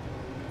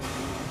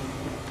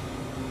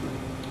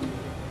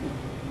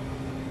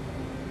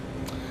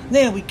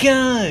 There we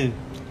go.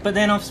 But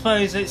then I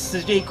suppose it's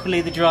equally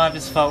the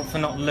driver's fault for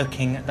not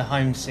looking at the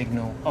home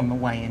signal on the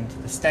way into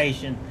the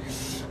station,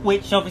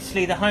 which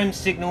obviously the home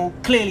signal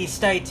clearly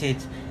stated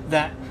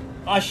that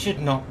I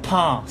should not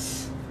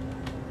pass.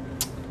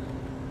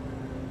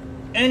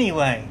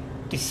 Anyway,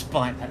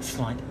 despite that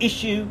slight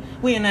issue,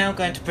 we are now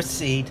going to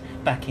proceed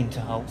back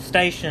into Holt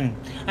Station,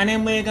 and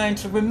then we're going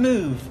to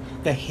remove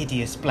the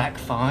hideous Black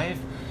 5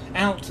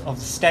 out of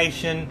the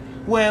station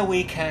where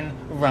we can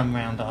run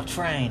round our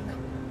train.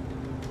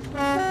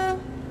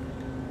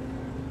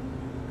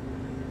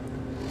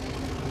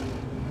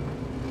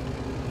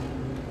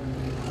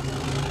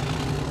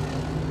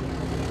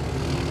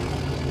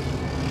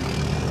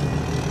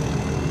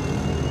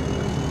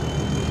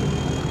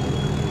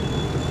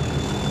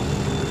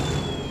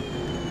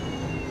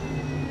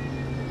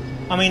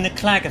 I mean, the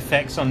clag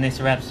effects on this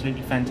are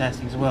absolutely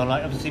fantastic as well.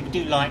 Like, obviously, we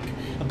do like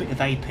a bit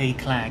of AP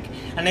clag,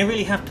 and they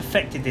really have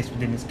perfected this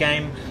within this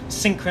game.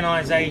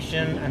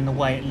 Synchronization and the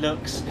way it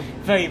looks,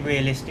 very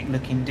realistic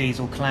looking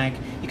diesel clag.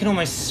 You can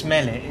almost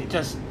smell it. It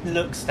just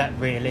looks that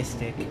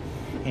realistic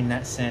in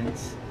that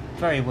sense.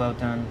 Very well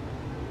done.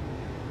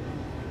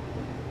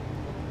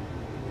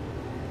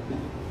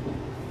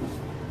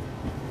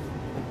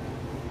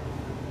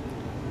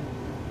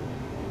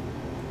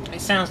 It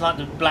sounds like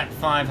the Black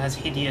 5 has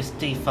hideous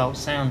default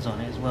sounds on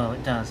it as well.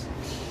 It does.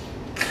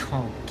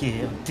 Oh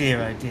dear, oh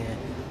dear, oh dear.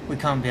 We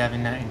can't be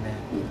having that in there.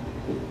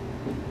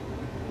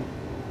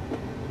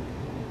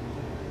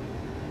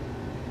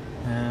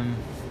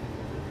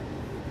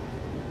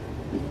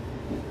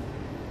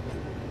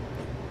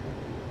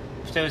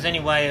 If there was any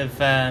way of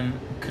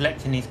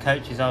collecting these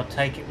coaches, I'd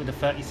take it with the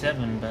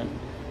 37, but...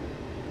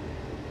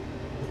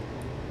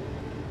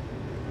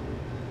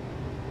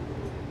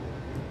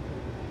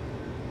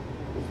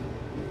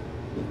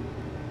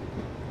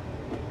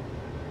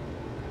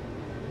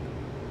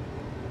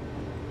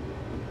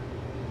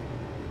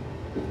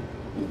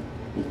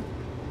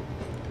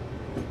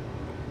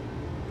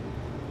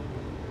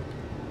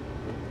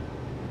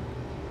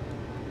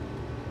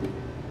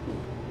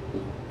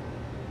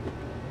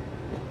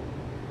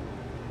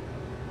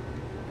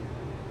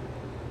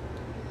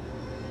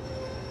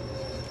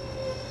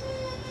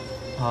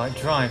 Oh, it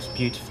drives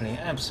beautifully,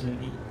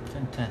 absolutely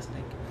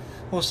fantastic.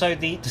 Also,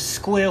 the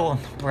squeal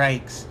on the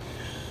brakes,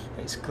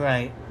 it's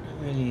great, it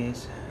really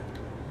is.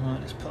 Right,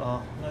 let's put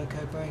our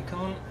loco brake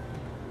on.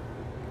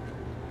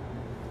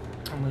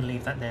 And we'll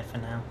leave that there for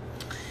now.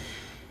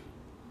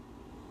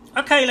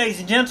 Okay, ladies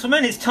and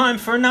gentlemen, it's time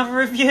for another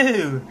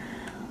review.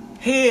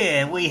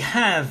 Here we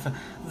have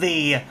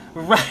the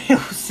rail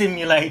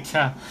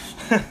simulator.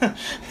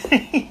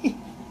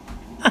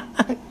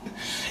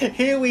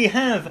 Here we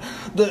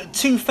have the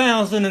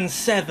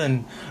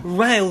 2007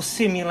 Rail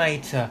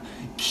Simulator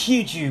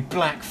Kyuju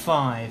Black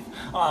 5.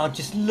 Oh,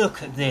 just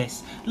look at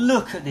this.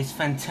 Look at this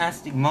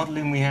fantastic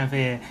modelling we have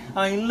here.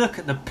 I mean, look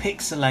at the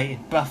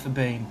pixelated buffer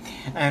beam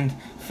and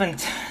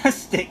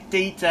fantastic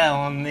detail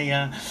on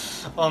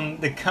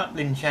the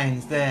coupling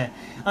chains there.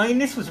 I mean,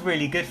 this was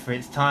really good for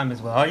its time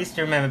as well. I used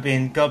to remember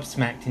being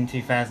gobsmacked in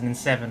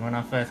 2007 when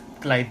I first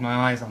laid my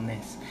eyes on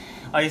this.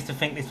 I used to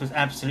think this was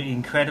absolutely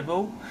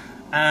incredible.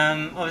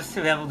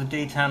 Obviously we have all the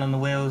detail on the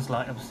wheels,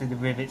 like obviously the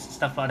rivets and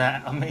stuff like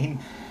that. I mean,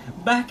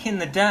 back in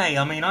the day,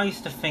 I mean, I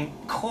used to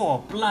think,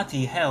 "Core,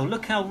 bloody hell,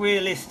 look how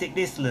realistic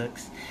this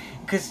looks."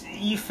 Because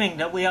you think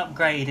that we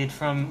upgraded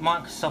from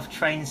Microsoft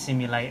Train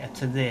Simulator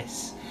to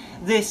this.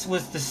 This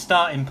was the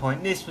starting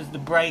point, this was the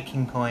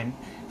breaking point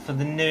for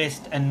the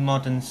newest and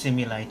modern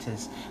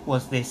simulators,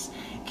 was this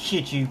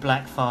Kyuju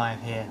Black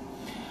 5 here.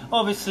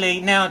 Obviously,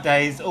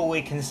 nowadays, all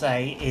we can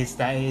say is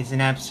that it is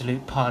an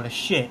absolute pile of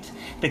shit,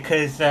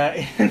 because,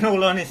 in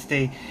all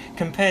honesty,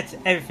 compared to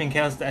everything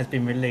else that has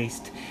been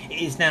released,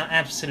 it is now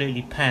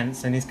absolutely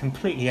pants and is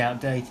completely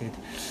outdated.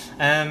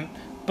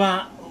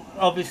 But,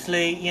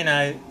 obviously, you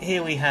know,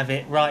 here we have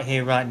it, right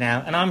here, right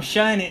now, and I'm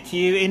showing it to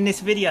you in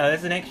this video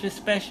as an extra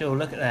special.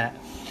 Look at that.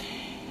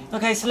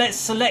 Okay, so let's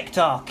select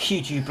our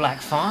Kyuju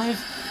Black 5,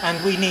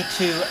 and we need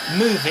to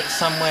move it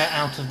somewhere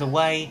out of the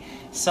way,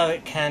 so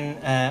it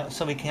can,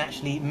 so we can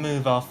actually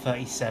move our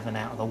 37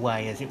 out of the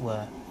way, as it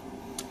were.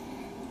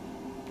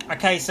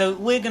 Okay, so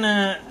we're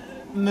gonna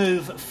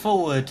move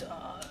forward.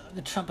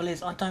 The trouble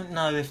is, I don't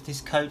know if this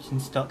coach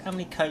in stock. How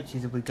many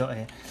coaches have we got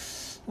here?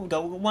 We've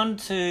got 1,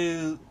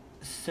 2,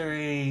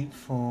 3,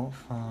 4,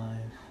 5.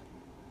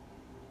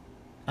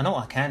 I know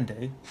what I can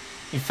do.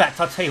 In fact,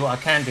 I'll tell you what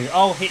I can do.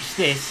 I'll hitch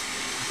this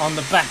on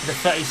the back of the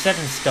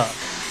 37 stock.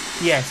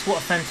 Yes, what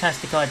a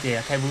fantastic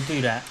idea. Okay, we'll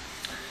do that.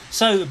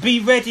 So, be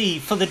ready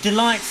for the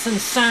delights and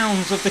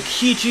sounds of the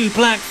Kyuju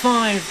Black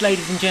 5,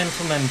 ladies and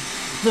gentlemen.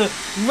 The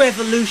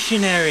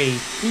revolutionary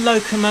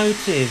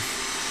locomotive.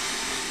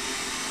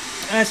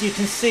 As you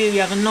can see, we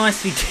have a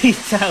nicely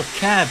detailed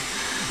cab.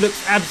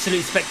 Looks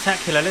absolutely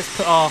spectacular. Let's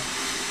put our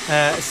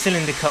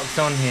cylinder cocks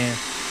on here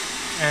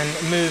and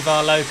move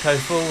our loco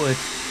forward.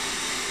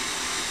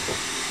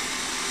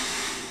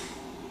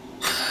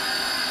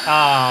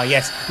 Ah,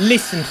 yes.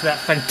 Listen to that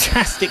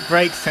fantastic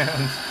brake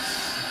sound.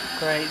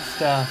 Great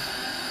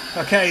stuff.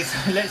 Okay,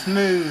 so let's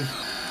move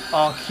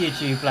our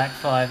Kyuju Black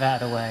 5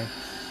 out of the way.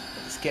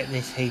 Let's get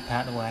this heap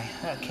out of the way.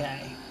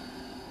 Okay.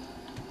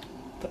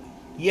 But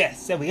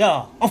yes, there we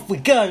are. Off we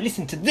go.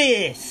 Listen to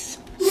this.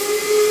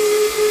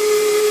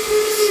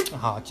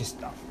 Oh, just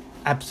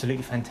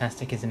absolutely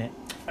fantastic, isn't it?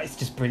 It's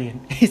just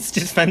brilliant. It's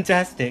just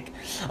fantastic.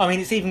 I mean,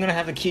 it's even going to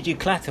have a Kyuju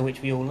clatter,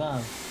 which we all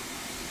love.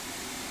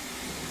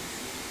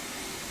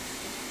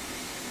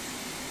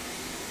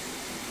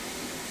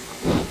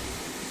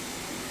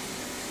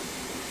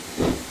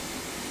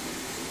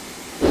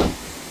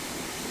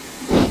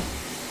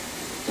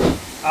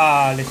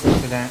 Ah, listen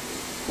to that.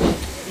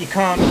 You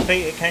can't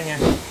beat it, can you?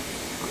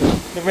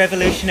 The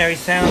revolutionary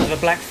sounds of a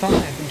Black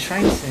 5 in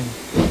train sim.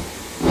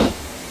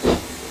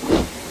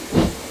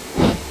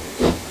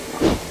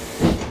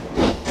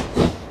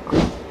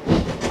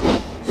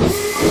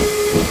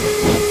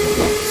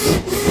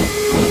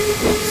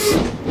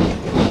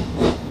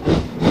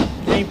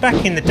 I mean,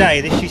 back in the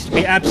day, this used to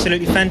be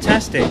absolutely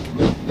fantastic.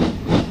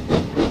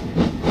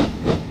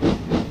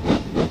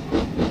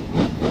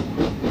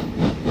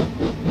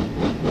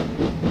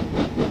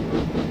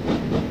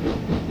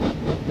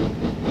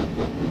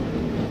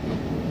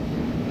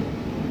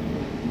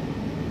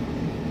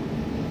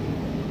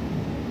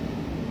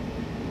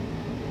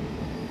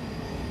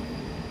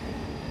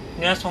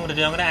 Yeah, that's what I'm going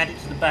to do. I'm going to add it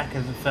to the back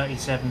of the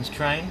 37's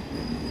train.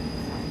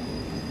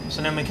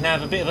 So then we can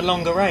have a bit of a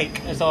longer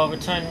rake as our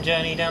return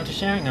journey down to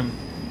Sheringham.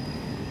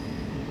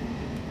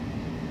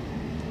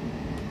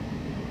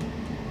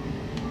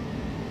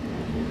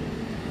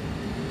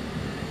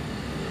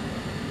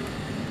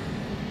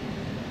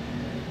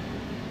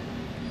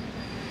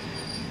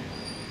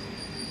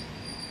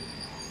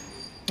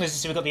 As you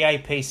see, we've got the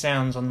AP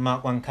sounds on the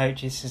Mark 1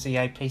 coaches. This is the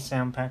AP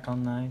sound pack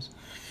on those.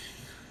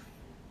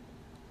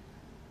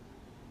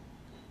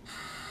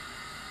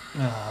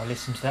 Oh,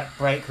 listen to that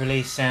brake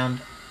release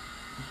sound.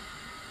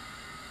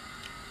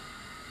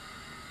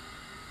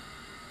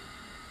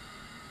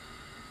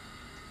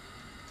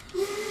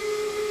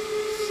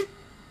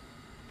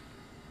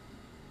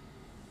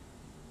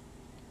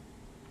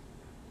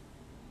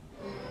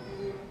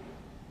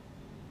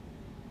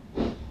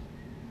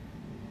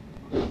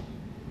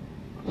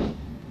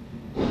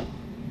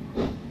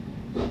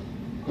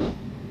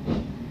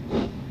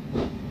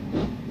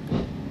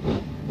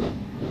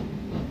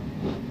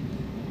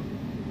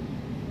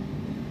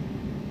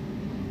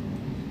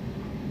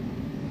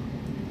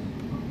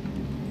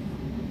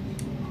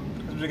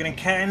 We're going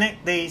to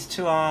connect these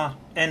to our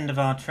end of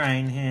our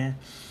train here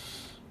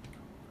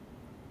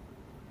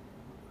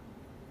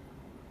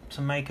to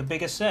make a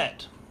bigger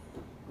set.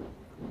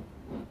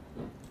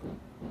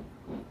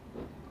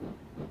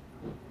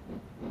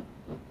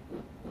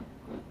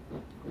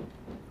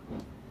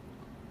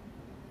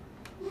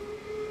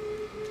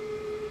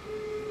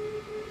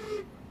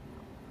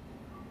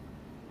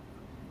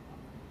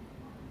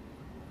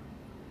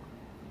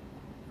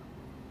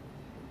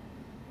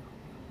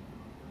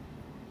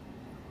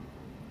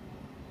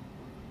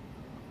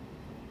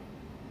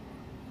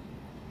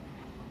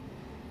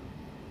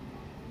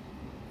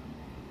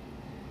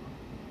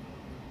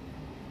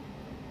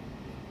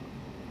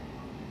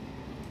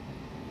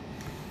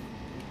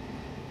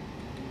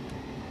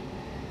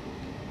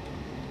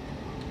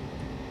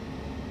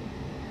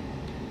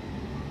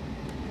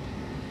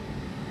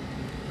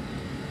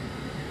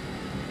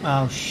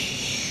 Oh,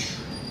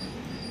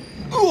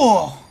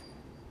 oh!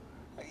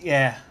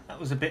 Yeah, that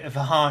was a bit of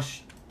a harsh,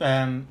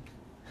 yeah,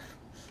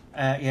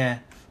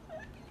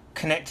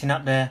 connecting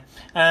up there.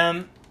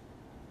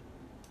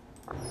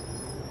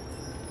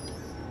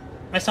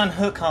 Let's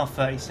unhook our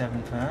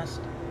 37 first,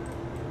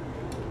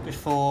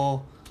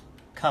 before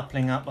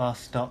coupling up our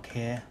stock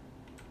here.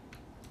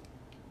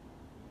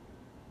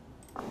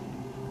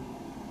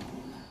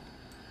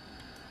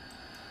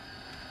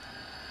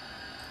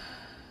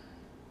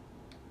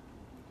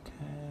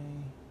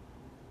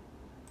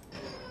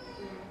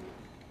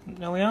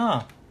 There we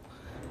are.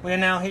 We are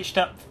now hitched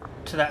up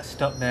to that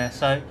stock there,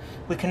 so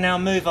we can now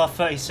move our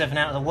 37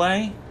 out of the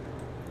way.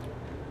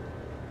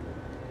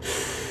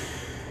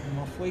 And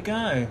off we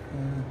go.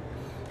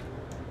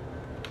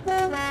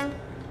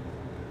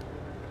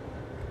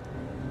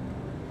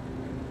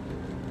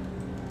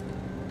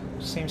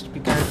 Seems to be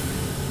going...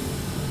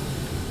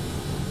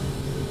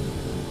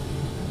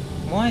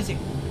 Why is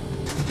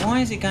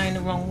it going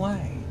the wrong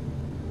way?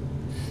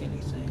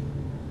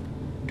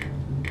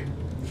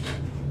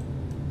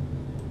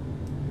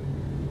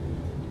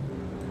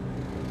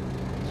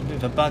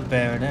 A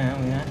bugbear there,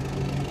 aren't we? That?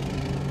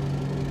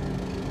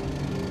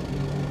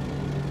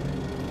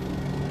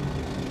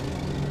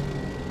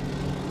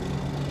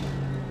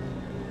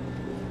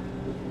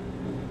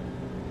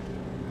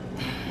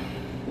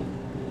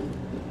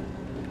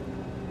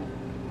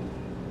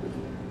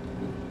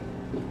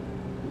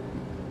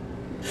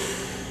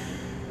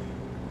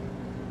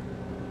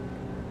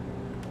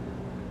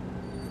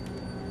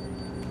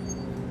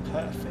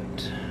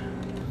 Perfect.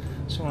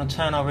 So we want to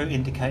turn our route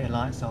indicator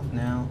lights off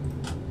now.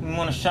 We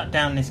want to shut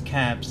down this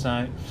cab,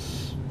 so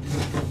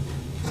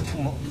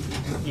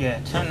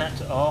yeah, turn that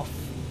to off.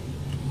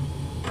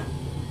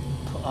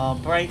 Put our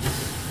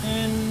brakes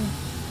in,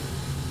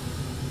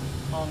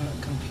 on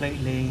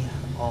completely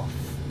off.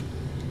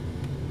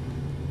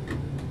 There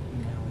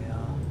we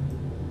are.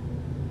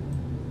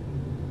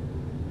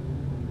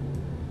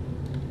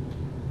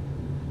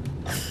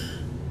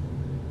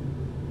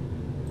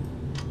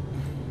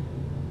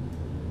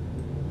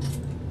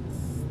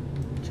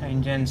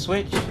 Change end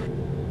switch.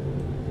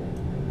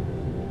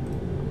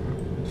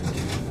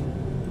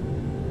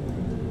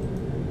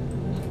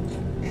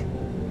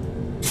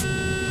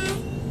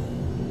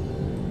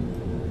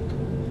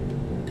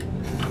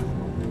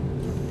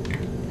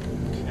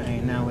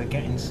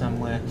 Getting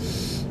somewhere.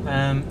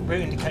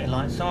 Route indicator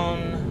lights on,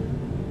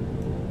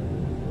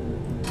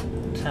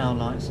 tail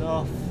lights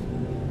off.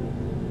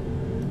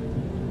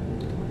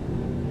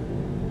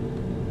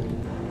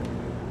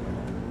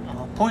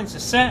 Our points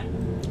are set.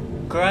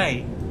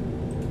 Great.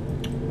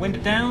 Window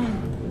down.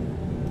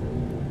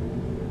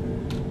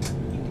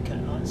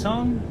 Indicator lights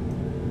on.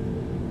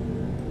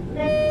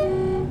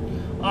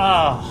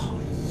 Oh,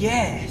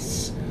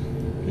 yes.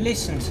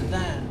 Listen to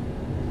that.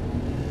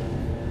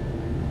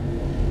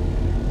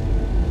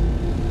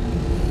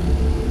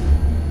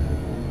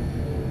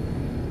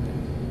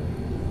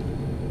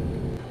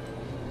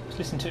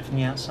 Listen to it from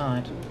the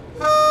outside.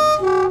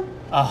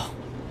 Oh.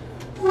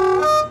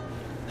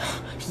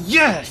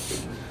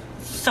 Yes!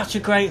 Such a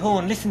great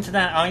horn. Listen to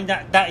that. I mean,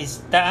 that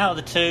out of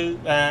the two,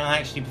 I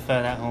actually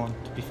prefer that horn,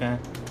 to be fair.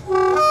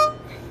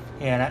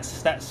 Yeah,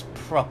 that's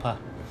proper.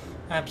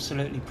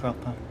 Absolutely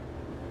proper.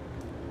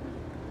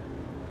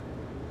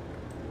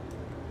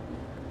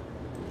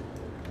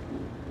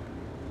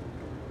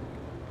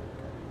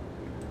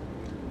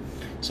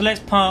 So let's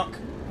park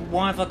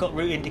why have I got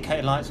route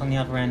indicator lights on the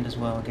other end as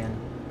well again?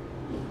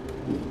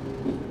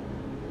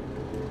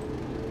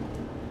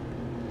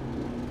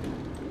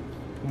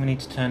 We need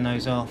to turn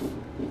those off.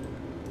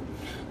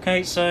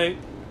 Okay, so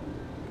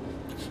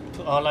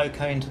put our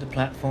loco into the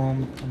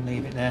platform and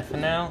leave it there for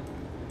now.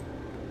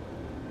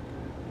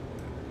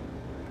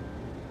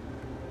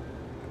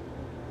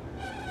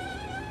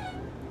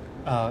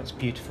 Oh, it's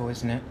beautiful,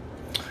 isn't it?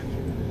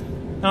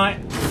 Alright,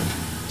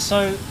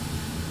 so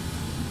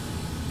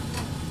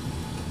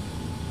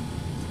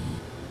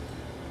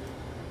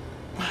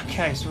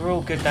okay, so we're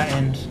all good that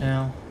end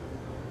now.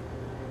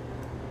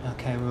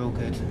 Okay, we're all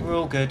good. We're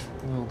all good.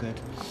 We're all good.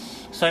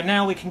 So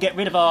now we can get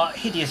rid of our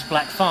hideous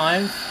black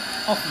 5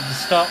 off of the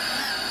stock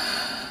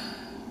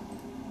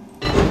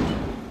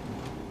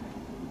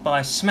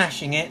by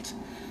smashing it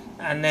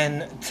and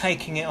then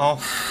taking it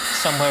off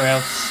somewhere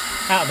else,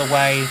 out of the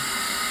way,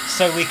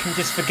 so we can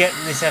just forget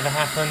that this ever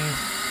happened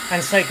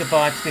and say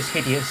goodbye to this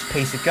hideous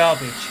piece of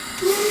garbage.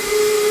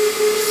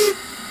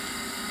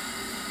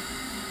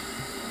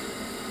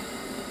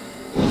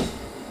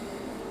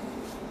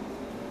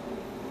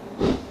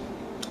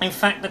 In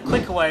fact, the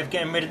quicker way of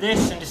getting rid of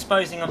this and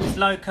disposing of this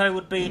loco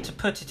would be to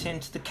put it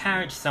into the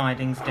carriage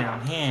sidings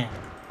down here,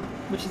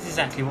 which is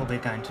exactly what we're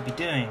going to be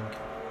doing.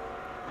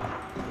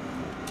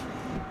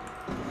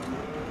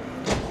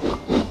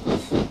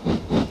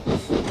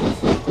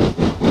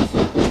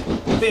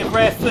 Bit of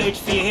rare footage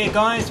for you here,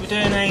 guys. We're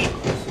doing a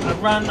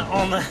run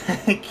on a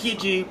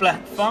Kiju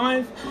Black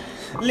 5,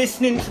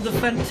 listening to the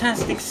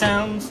fantastic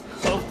sounds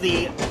of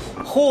the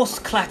horse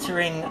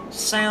clattering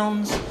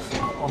sounds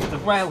of the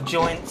rail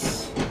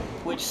joints,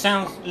 which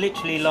sounds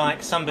literally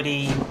like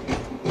somebody,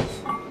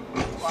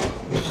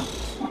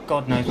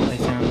 God knows what they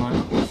sound like.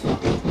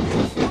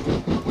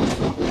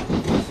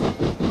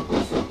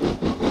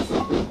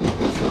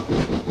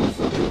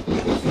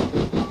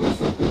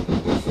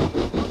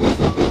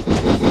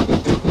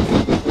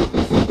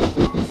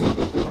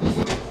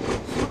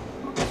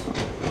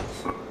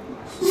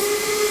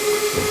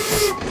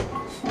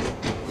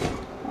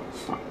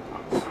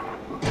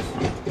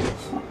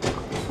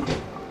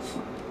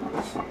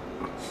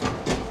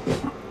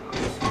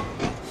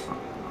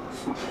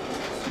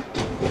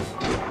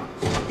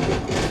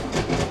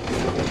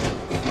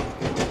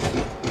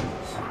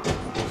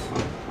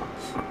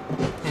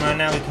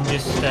 Now we can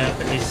just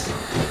put this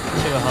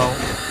to a hole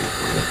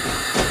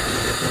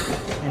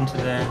into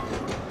there,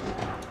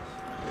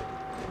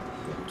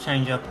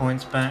 change our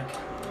points back,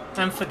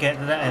 and forget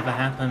that that ever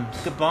happened.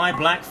 Goodbye,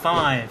 Black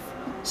 5.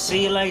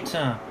 See you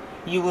later.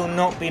 You will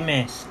not be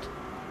missed.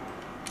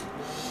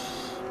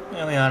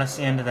 There we are, that's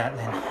the end of that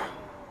then.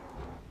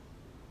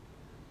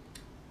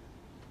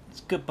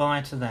 It's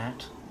goodbye to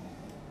that.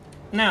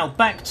 Now,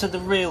 back to the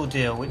real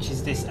deal, which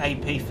is this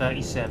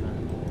AP37.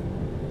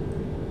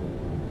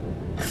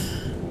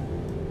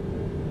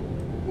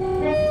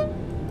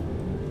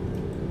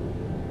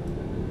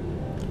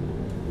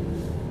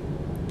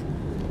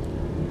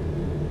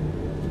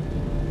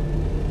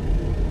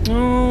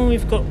 Oh,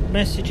 we've got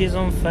messages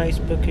on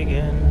Facebook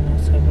again.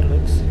 Let's have a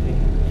look, see.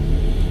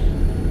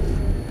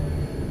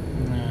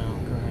 Oh,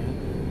 great.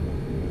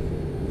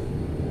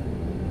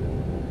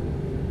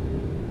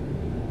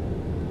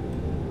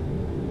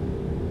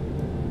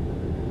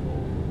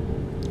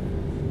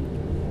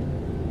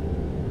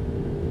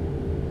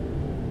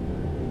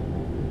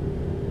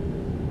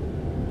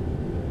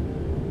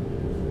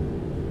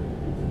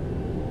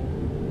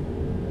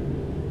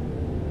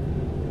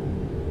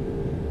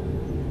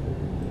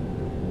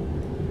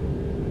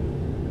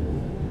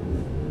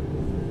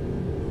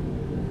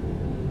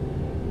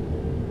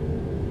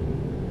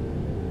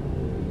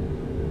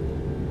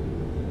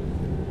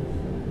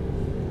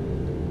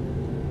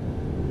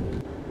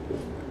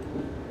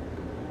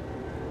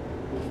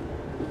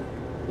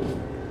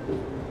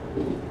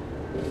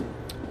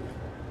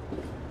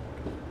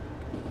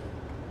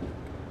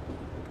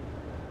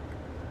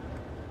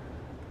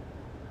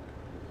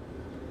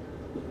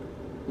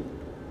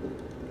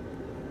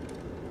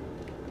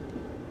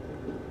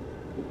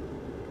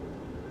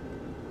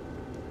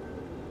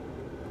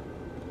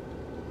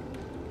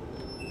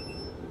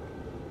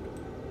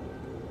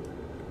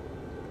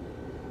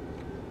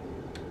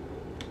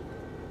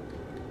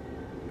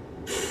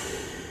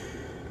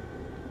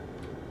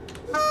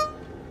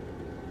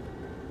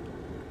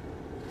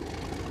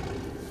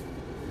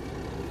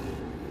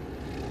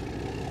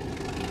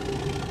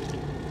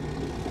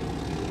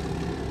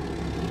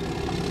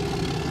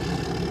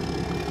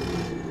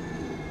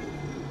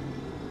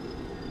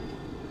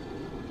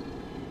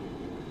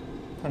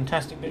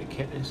 Fantastic bit of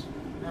kit, this.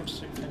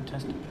 Absolutely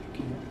fantastic bit of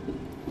kit.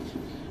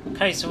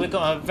 Okay, so we've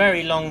got a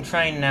very long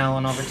train now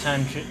on our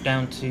return trip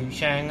down to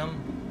Sheringham.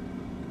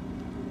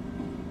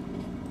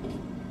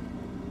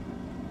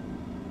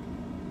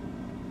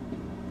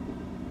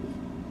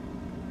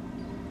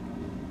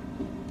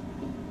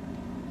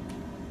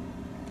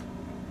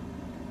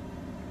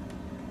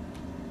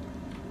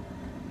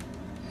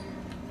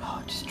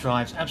 Oh, it just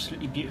drives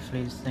absolutely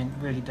beautifully, this thing,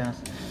 really does.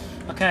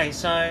 Okay,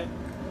 so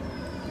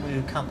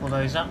we'll couple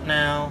those up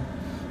now,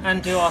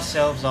 and do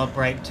ourselves our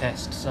brake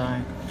test.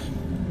 So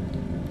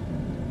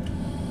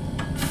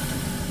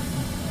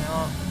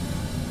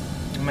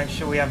make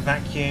sure we have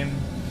vacuum.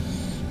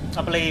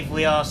 I believe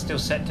we are still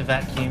set to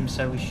vacuum,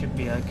 so we should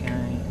be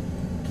okay.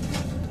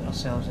 Put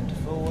ourselves into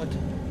forward.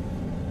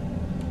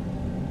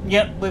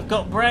 Yep, we've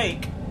got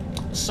brake.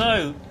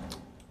 So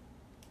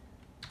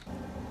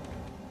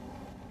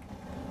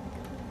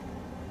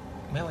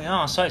there we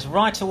are. So it's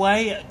right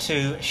away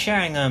to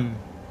Sheringham.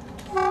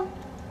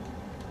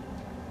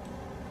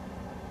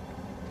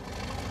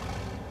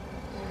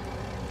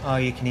 Oh,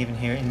 you can even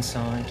hear it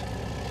inside.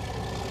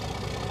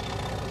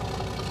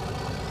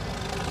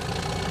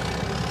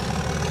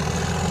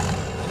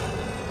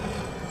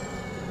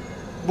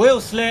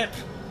 Wheel slip.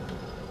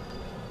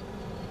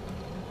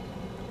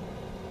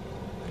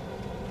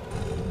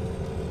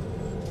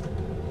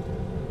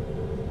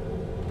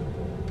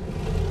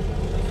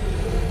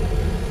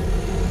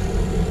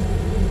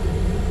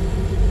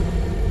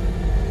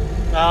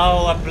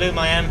 Oh, I blew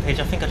my ampage.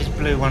 I think I just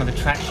blew one of the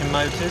traction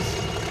motors.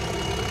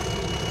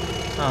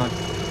 Oh,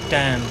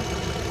 damn.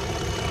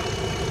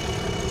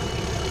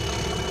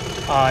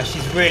 Oh,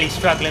 she's really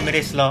struggling with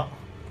this lot.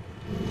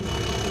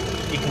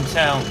 You can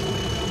tell.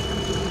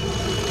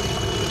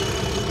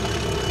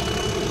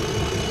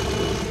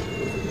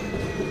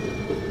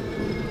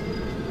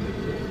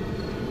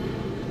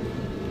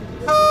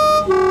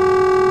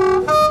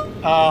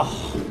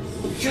 Oh,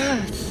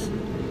 yes.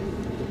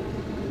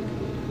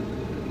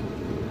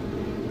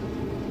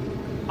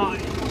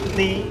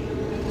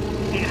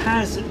 It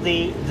has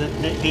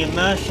the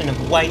immersion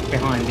of weight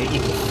behind it. You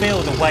can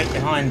feel the weight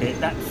behind it.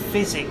 That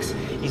physics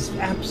is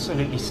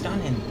absolutely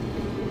stunning.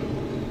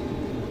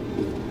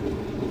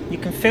 You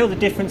can feel the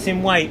difference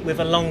in weight with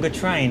a longer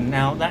train.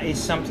 Now that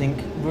is something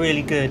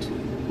really good.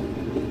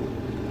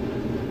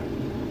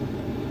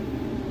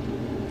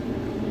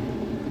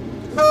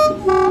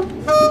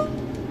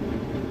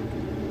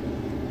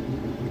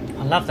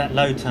 I love that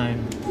low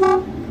tone.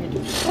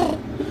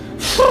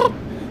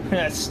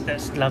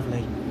 That's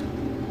lovely.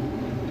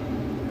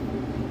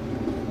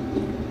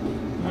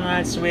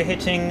 Alright, so we're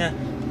hitting the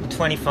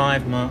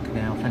 25 mark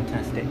now.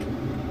 Fantastic.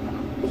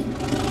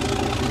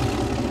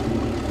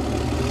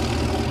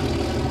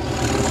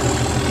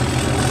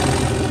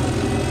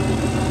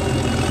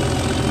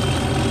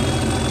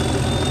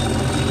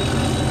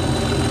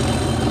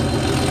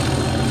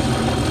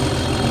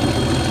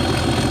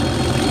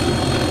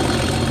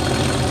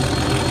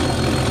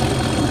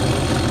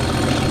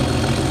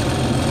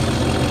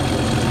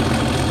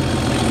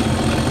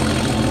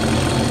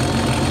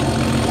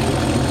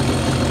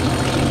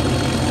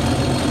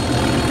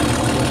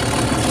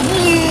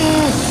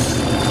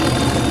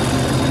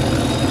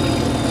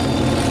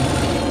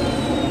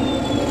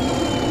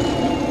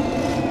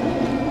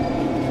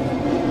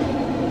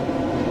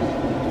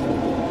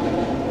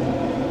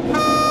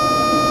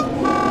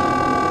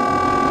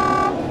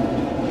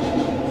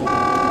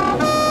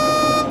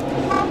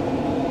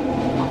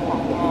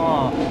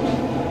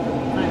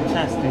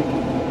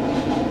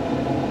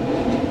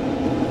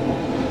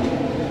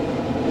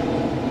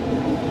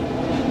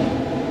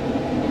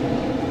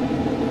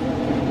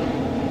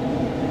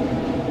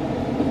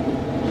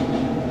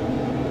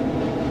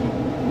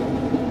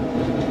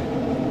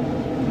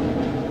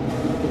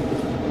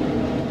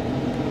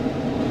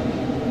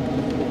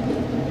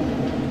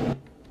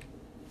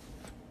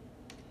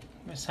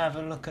 Let's have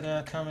a look at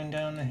her coming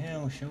down the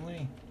hill, shall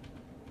we?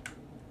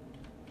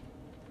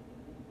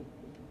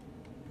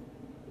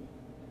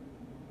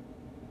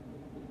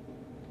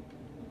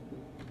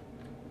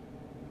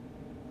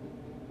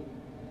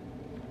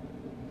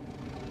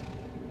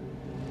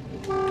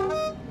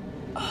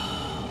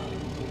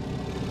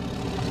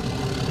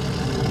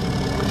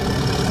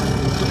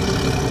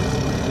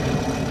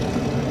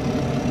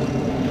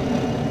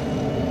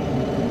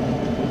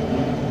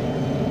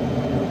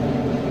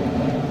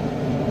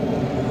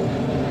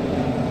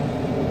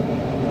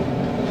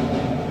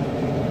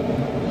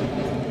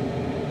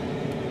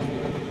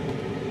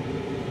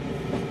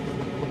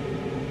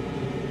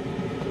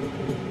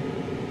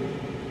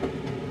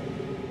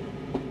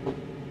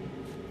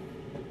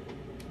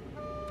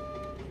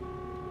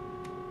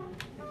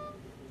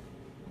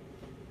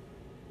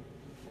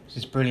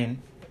 This is brilliant,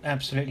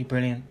 absolutely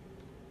brilliant.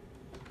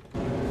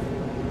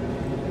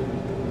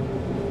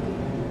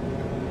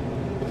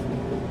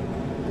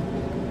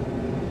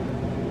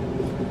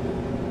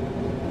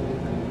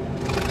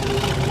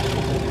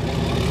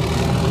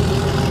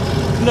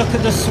 Look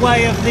at the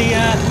sway of the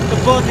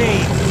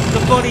body.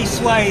 The body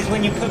sways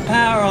when you put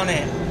power on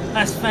it.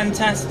 That's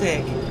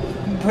fantastic,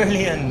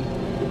 brilliant.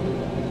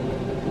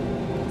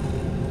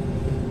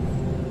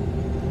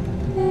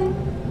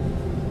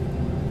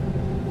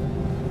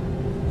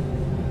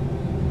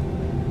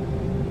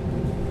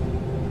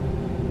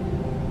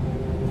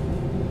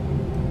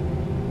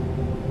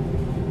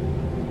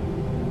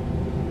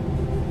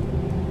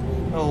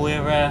 Oh,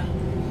 we're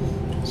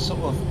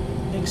sort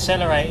of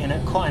accelerating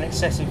at quite an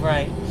excessive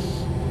rate.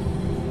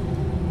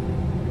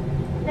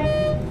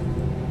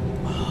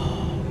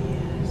 Oh,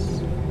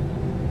 yes.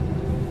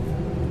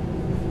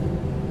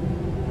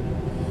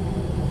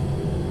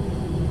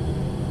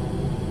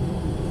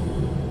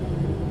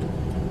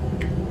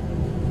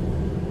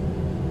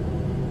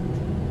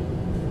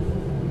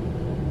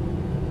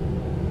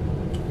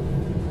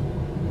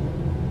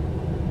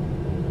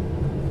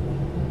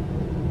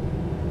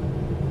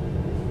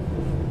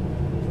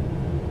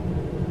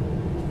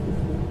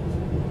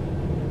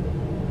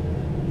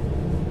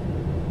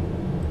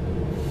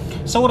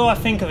 So what do I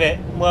think of it?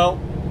 Well,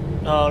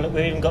 oh look,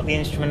 we've even got the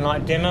instrument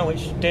light dimmer,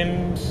 which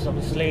dims,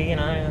 obviously, you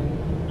know,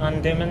 and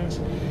undimmens.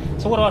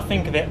 So what do I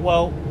think of it?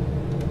 Well,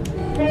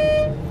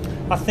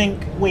 I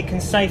think we can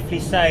safely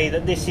say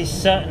that this is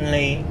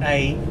certainly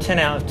a 10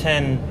 out of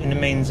 10 in the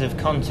means of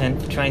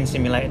content for Train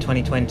Simulator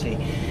 2020.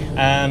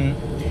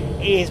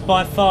 It is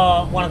by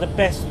far one of the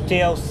best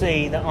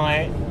DLC that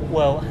I,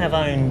 well, have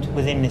owned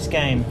within this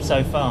game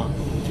so far.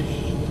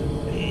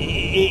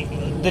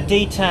 The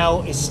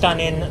detail is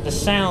stunning, the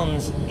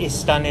sounds is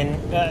stunning.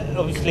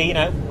 Obviously, you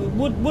know,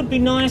 would be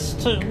nice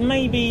to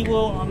maybe,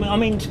 well, I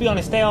mean, to be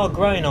honest, they are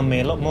growing on me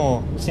a lot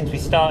more since we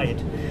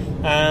started.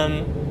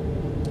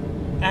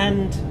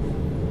 And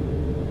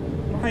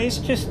it's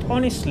just,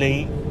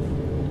 honestly,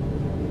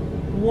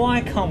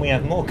 why can't we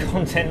have more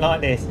content like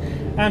this?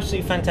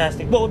 Absolutely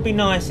fantastic. What would be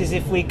nice is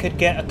if we could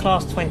get a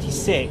Class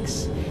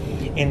 26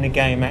 in the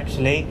game,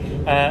 actually,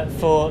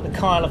 for the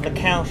Kyle of the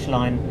Couch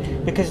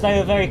line, because they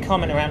were very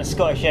common around the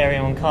Scottish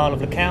area on Kyle of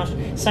the Couch.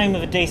 Same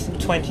with a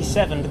decent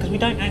 27, because we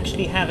don't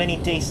actually have any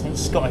decent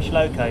Scottish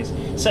locos,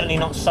 certainly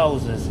not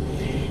Solzers.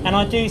 And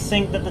I do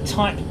think that the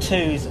Type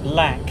 2s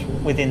lack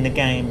within the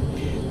game.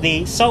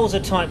 The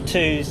Solzer Type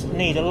 2s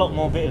need a lot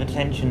more bit of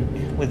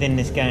attention within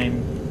this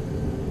game.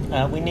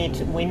 We need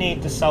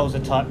the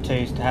Solzer Type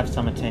 2s to have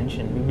some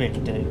attention, we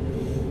really do.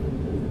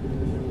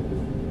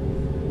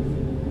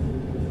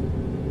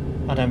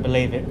 I don't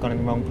believe it, got in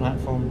the wrong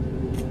platform.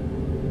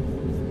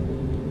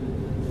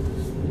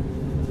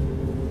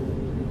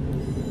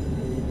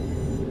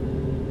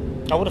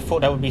 I would have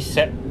thought that would be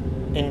set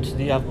into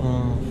the other...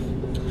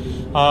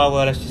 Oh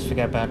well, let's just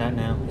forget about that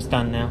now. It's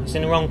done now. It's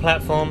in the wrong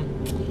platform.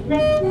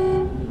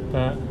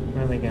 But,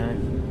 there we go.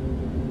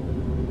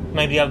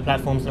 Maybe the other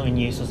platform's not in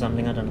use or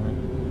something, I don't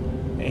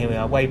know. But here we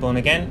are, Weybourne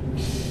again.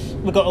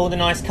 We've got all the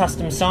nice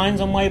custom signs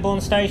on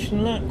Weybourne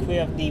Station, look. We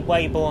have the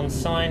Weybourne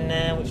sign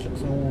there, which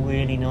looks all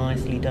really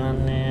nicely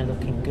done there,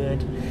 looking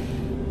good.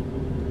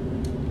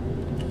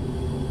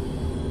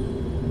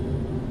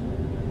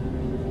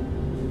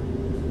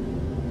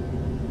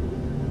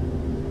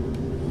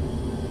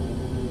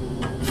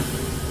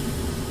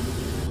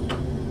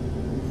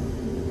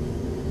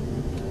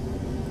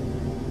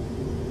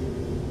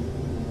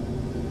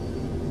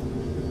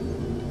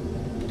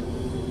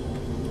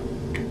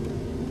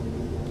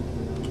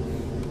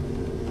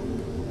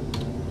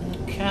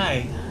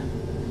 Okay.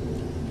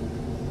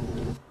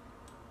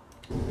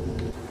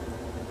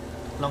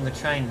 Longer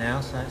train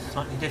now, so it's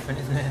slightly different,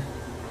 isn't it?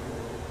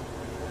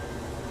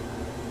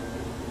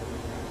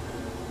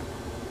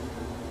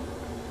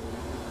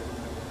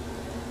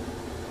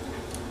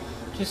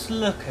 Just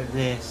look at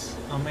this.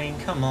 I mean,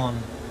 come on.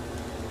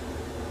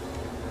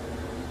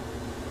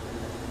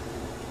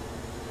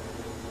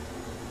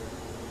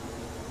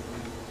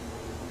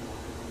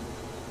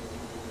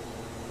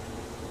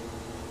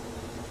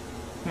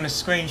 I'm going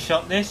to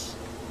screenshot this.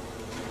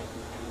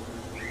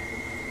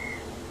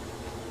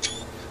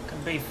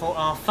 Can be for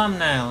our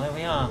thumbnail. There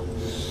we are.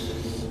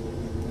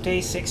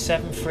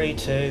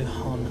 D6732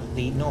 on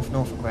the North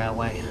Norfolk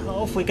Railway.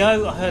 Off we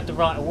go. I heard the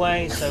right of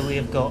way, so we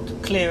have got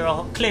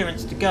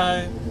clearance to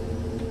go.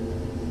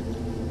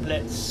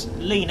 Let's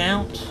lean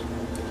out.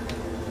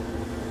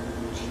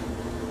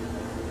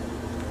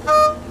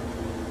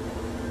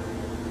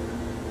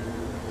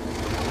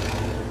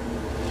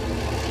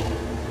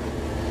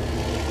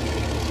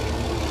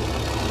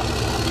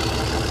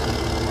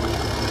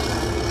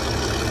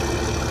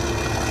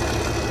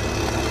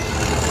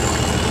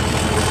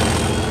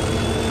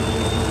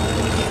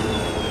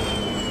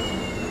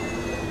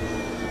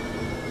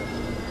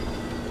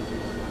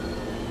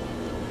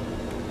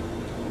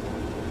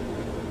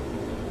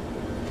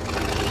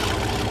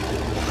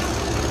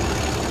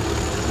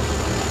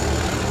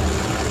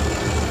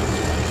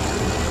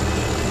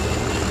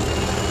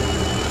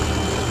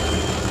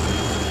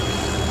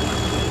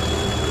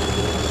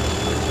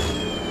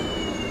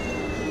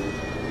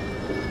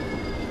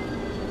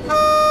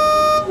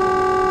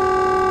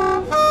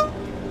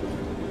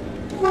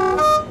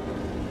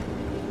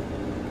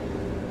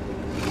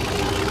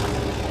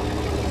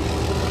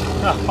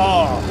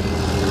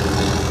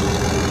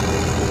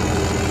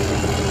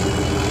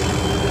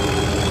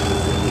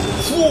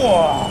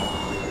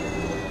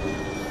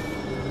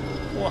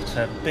 What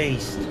a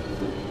beast.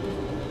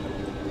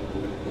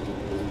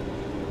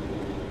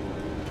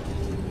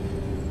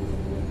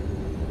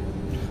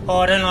 Oh,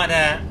 I don't like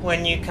that.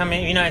 When you come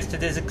in, you notice that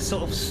there's a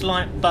sort of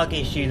slight bug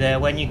issue there.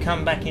 When you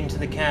come back into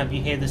the cab,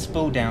 you hear the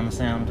spool down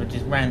sound, which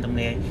is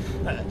randomly...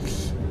 I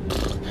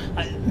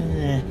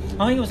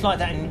think it was like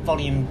that in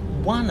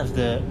volume 1 of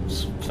the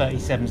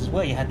 37s as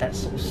well. You had that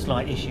sort of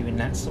slight issue in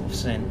that sort of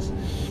sense.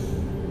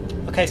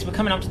 Okay, so we're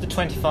coming up to the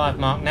 25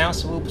 mark now,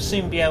 so we'll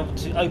soon be able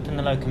to open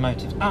the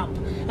locomotive up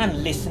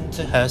and listen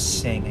to her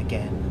sing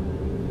again.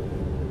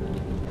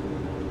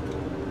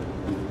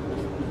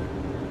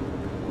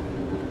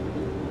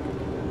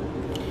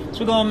 So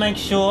we've got to make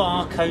sure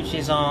our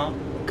coaches are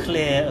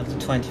clear of the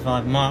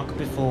 25 mark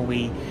before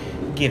we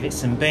give it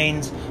some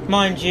beans.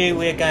 Mind you,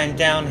 we're going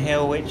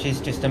downhill, which is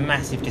just a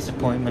massive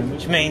disappointment,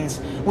 which means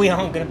we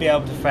aren't going to be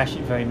able to thrash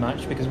it very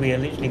much because we are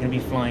literally going to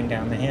be flying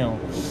down the hill.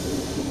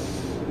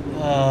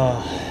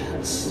 Oh,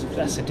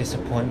 that's a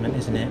disappointment,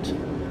 isn't it?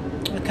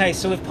 Okay,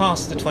 so we've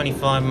passed the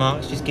 25 mark.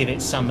 Let's just give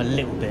it some a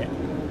little bit.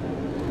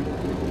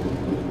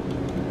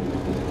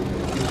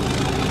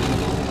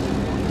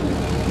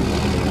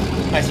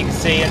 As you can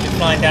see, as we're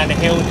flying down the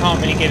hill, we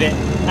can't really give it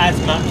as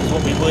much as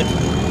what we would.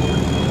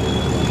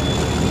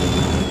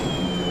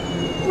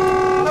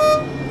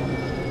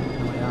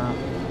 Here we are.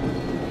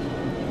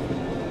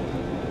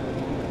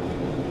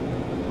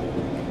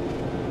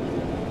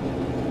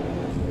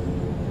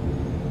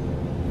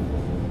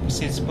 You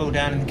see the spool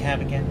down in the cab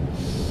again.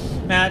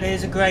 Now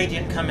there's a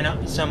gradient coming up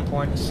at some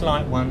point, a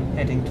slight one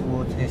heading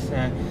towards this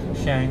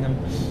Sheringham.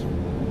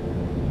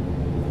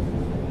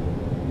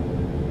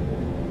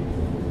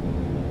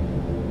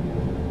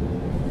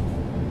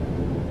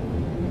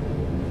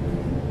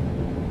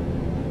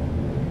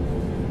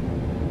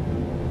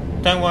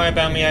 Don't worry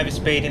about me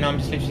overspeeding, I'm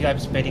just literally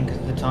overspeeding because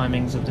of the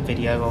timings of the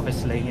video,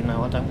 obviously. You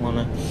know, I don't want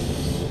to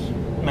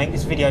make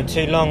this video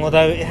too long,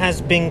 although it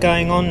has been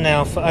going on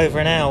now for over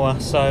an hour,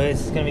 so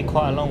it's going to be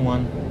quite a long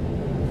one.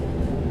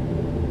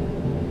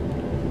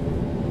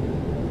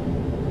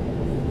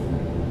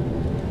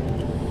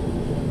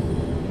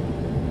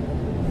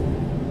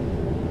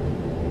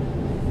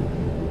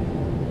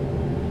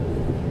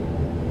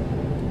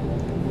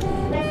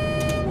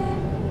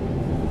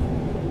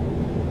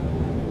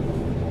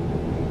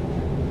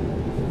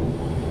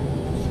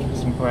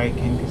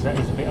 Braking, because that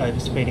is a bit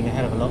overspeeding a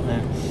hell of a lot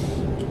there.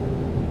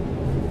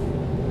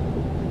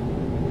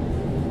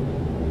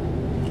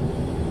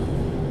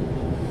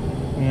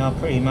 We are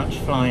pretty much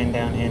flying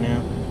down here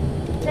now.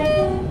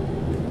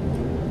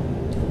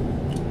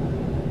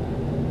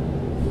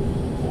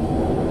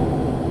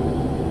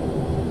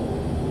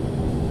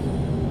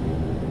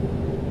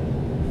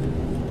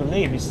 I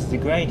believe this is the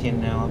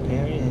gradient now up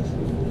here, it is.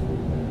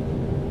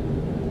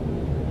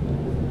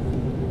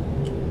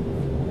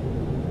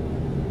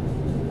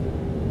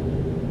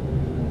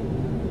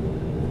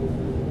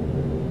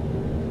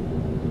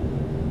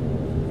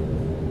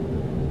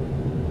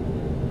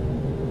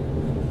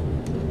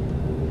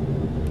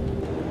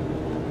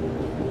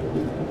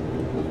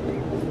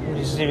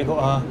 We've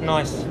got a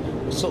nice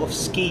sort of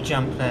ski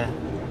jump there.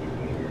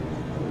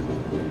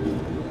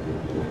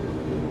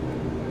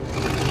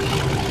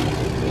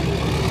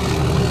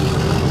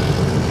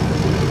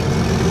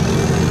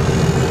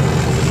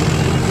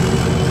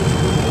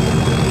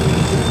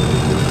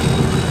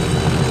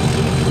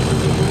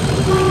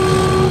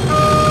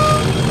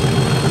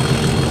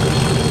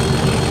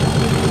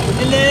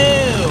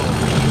 Hello!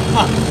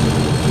 Ah.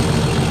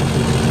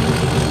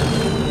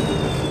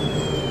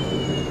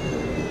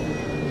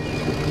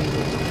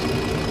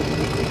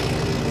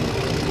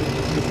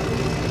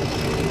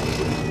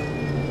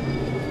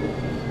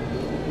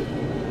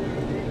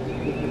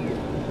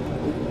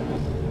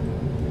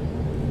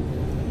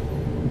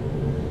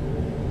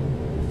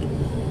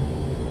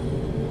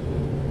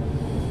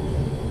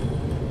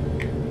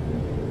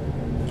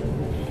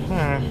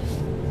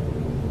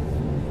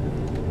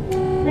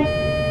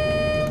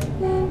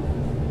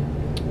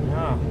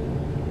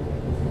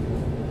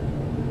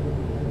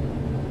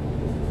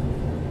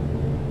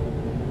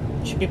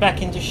 Should be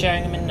back into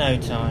Sheringham in no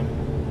time.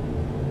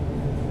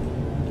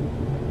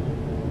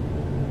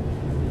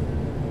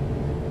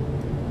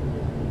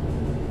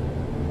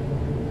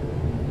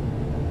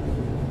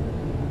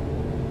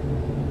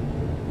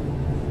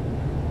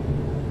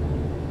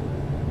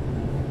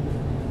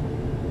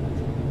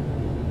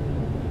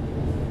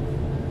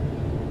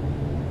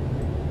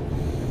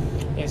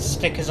 There's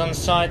stickers on the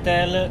side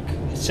there, look.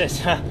 It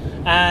says,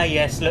 ah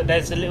yes, look,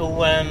 there's a little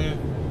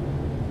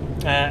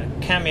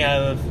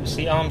cameo of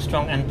see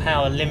Armstrong and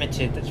Power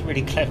Limited. That's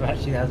really clever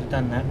actually how they've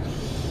done that.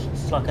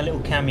 It's like a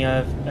little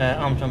cameo of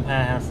Armstrong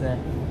Powerhouse there.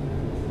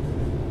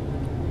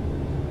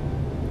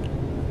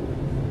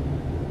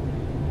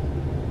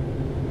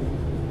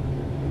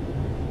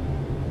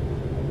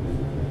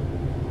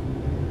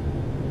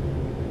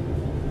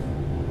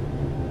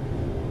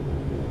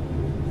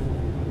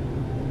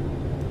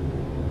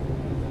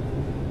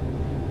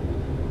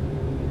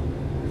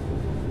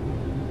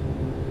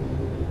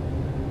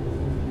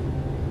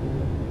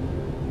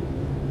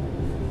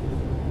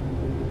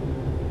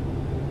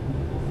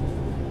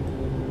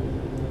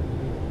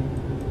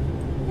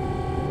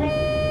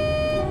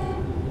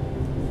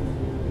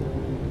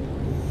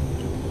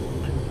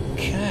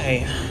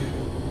 Okay.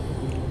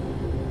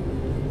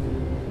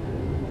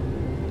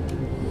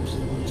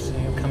 So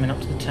we're coming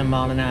up to the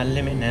 10-mile-an-hour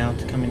limit now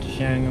to come into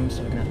Sheringham,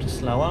 so we're going to have to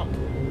slow up.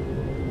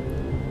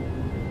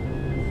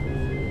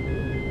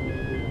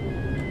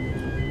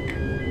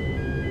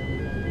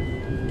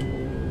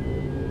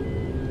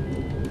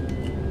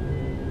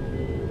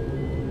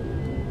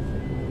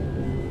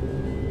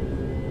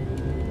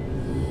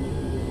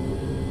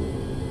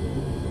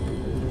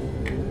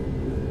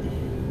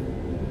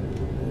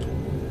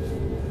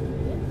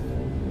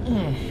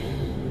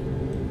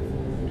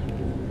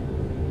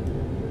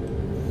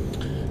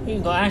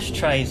 We've got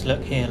ashtrays,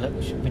 look here, look,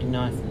 which is really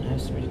nice.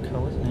 That's really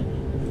cool, isn't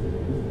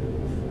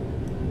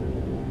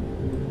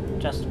it?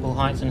 Adjustable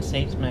heights and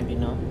seats, maybe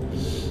not.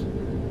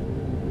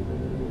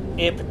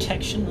 Ear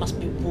protection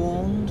must be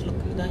warned. Look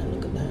at that,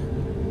 look at that.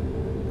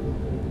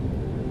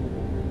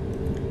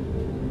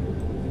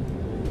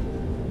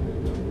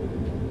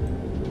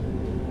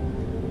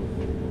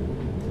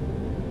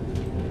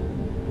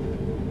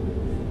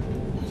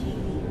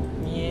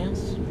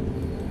 Yes.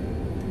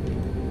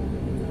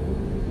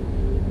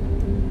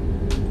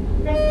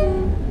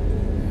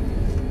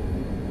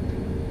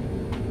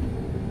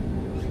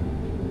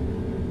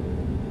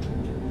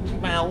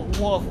 Well,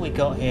 what have we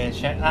got here?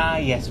 Ah,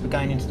 yes, we're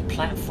going into the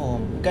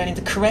platform. We're going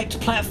into correct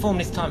platform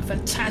this time.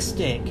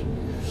 Fantastic.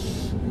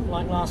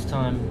 Like last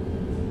time.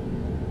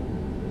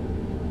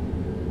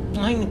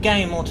 I think the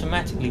game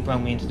automatically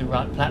brought me into the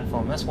right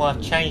platform. That's why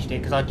I've changed it,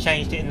 because I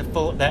changed it in the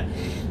thought that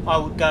I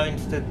would go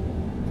into the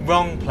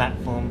wrong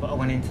platform, but I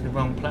went into the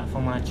wrong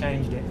platform when I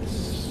changed it.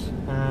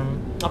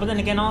 But then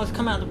again, I was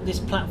come out of this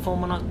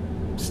platform when I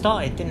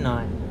started, didn't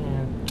I?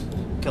 Yeah,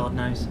 God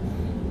knows.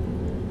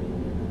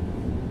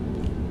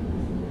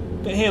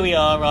 But here we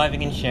are,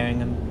 arriving in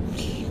Sheringham.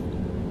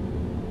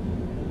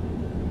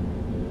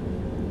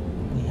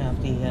 We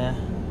have the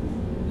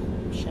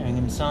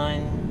Sheringham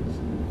signs.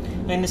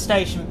 And the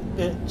station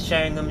at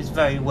Sheringham is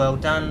very well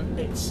done.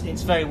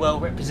 It's very well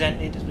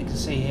represented, as we can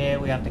see here.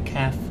 We have the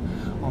CAF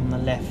on the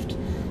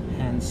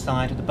left-hand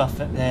side of the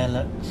buffet there.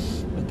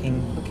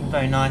 Looking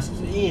very nice.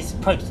 It is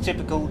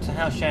prototypical to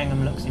how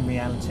Sheringham looks in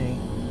reality.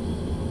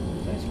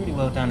 So it's really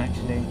well done,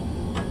 actually.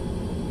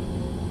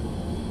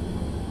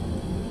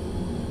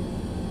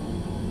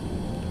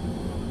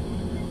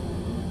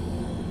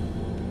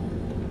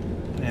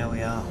 There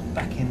we are,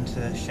 back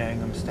into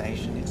Sheringham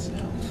Station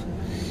itself.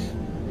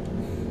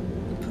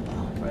 Put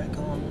our brake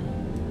on.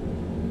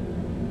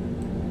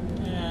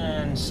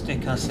 And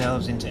stick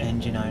ourselves into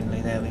engine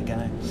only, there we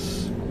go.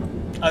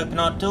 Open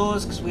our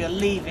doors because we are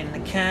leaving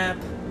the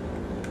cab.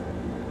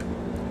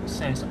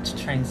 Sounds like to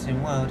Train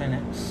Sim World, isn't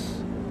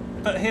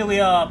it? But here we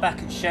are,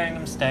 back at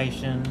Sheringham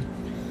Station.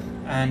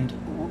 And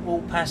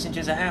all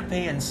passengers are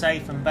happy and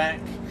safe and back.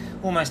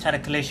 Almost had a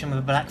collision with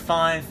a Black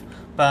 5,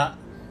 but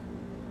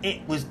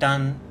it was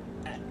done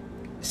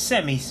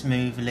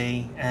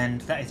semi-smoothly, and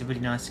that is a really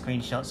nice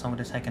screenshot, so I'm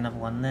going to take another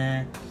one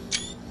there.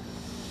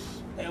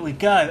 There we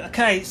go.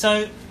 Okay,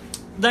 so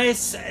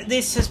this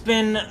has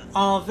been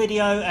our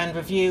video and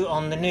review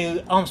on the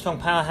new Armstrong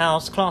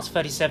Powerhouse Class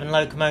 37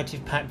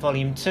 Locomotive Pack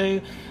Volume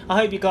 2. I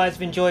hope you guys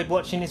have enjoyed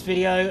watching this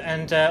video,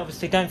 and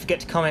obviously don't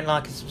forget to comment,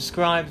 like and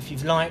subscribe if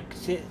you've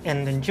liked it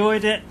and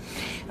enjoyed it.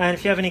 And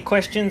if you have any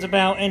questions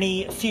about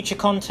any future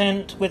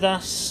content with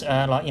us,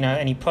 like, you know,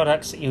 any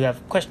products that you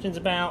have questions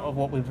about, or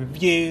what we've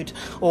reviewed,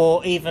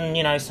 or even,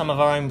 you know, some of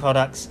our own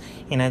products,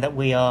 you know, that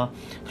we are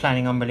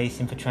planning on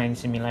releasing for Train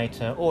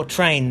Simulator, or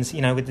trains,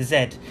 you know, with the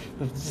Z,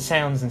 with the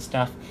sounds and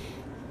stuff.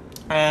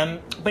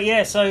 But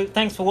yeah, so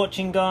thanks for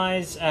watching,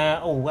 guys. I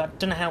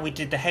don't know how we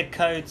did the head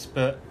codes,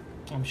 but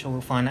I'm sure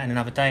we'll find that in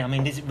another day. I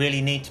mean, does it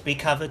really need to be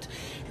covered?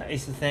 That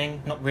is the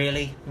thing. Not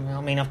really. I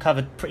mean, I've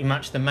covered pretty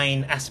much the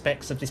main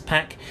aspects of this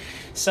pack.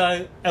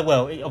 So,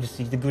 well,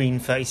 obviously the green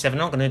 37.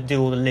 I'm not going to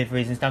do all the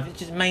liveries and stuff. It's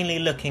just mainly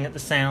looking at the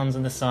sounds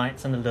and the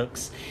sights and the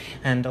looks,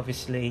 and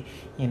obviously,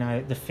 you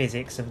know, the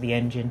physics of the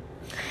engine.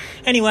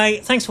 Anyway,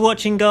 thanks for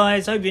watching,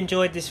 guys. Hope you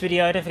enjoyed this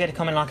video. Don't forget to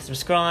comment, like and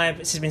subscribe.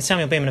 This has been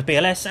Samuel Beeman of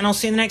BLS, and I'll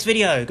see you in the next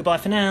video. Goodbye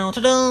for now.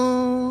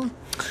 Ta-da!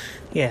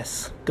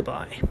 Yes,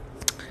 goodbye.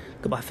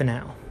 Goodbye for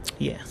now.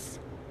 Yes.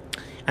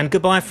 And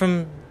goodbye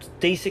from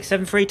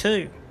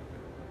D6732.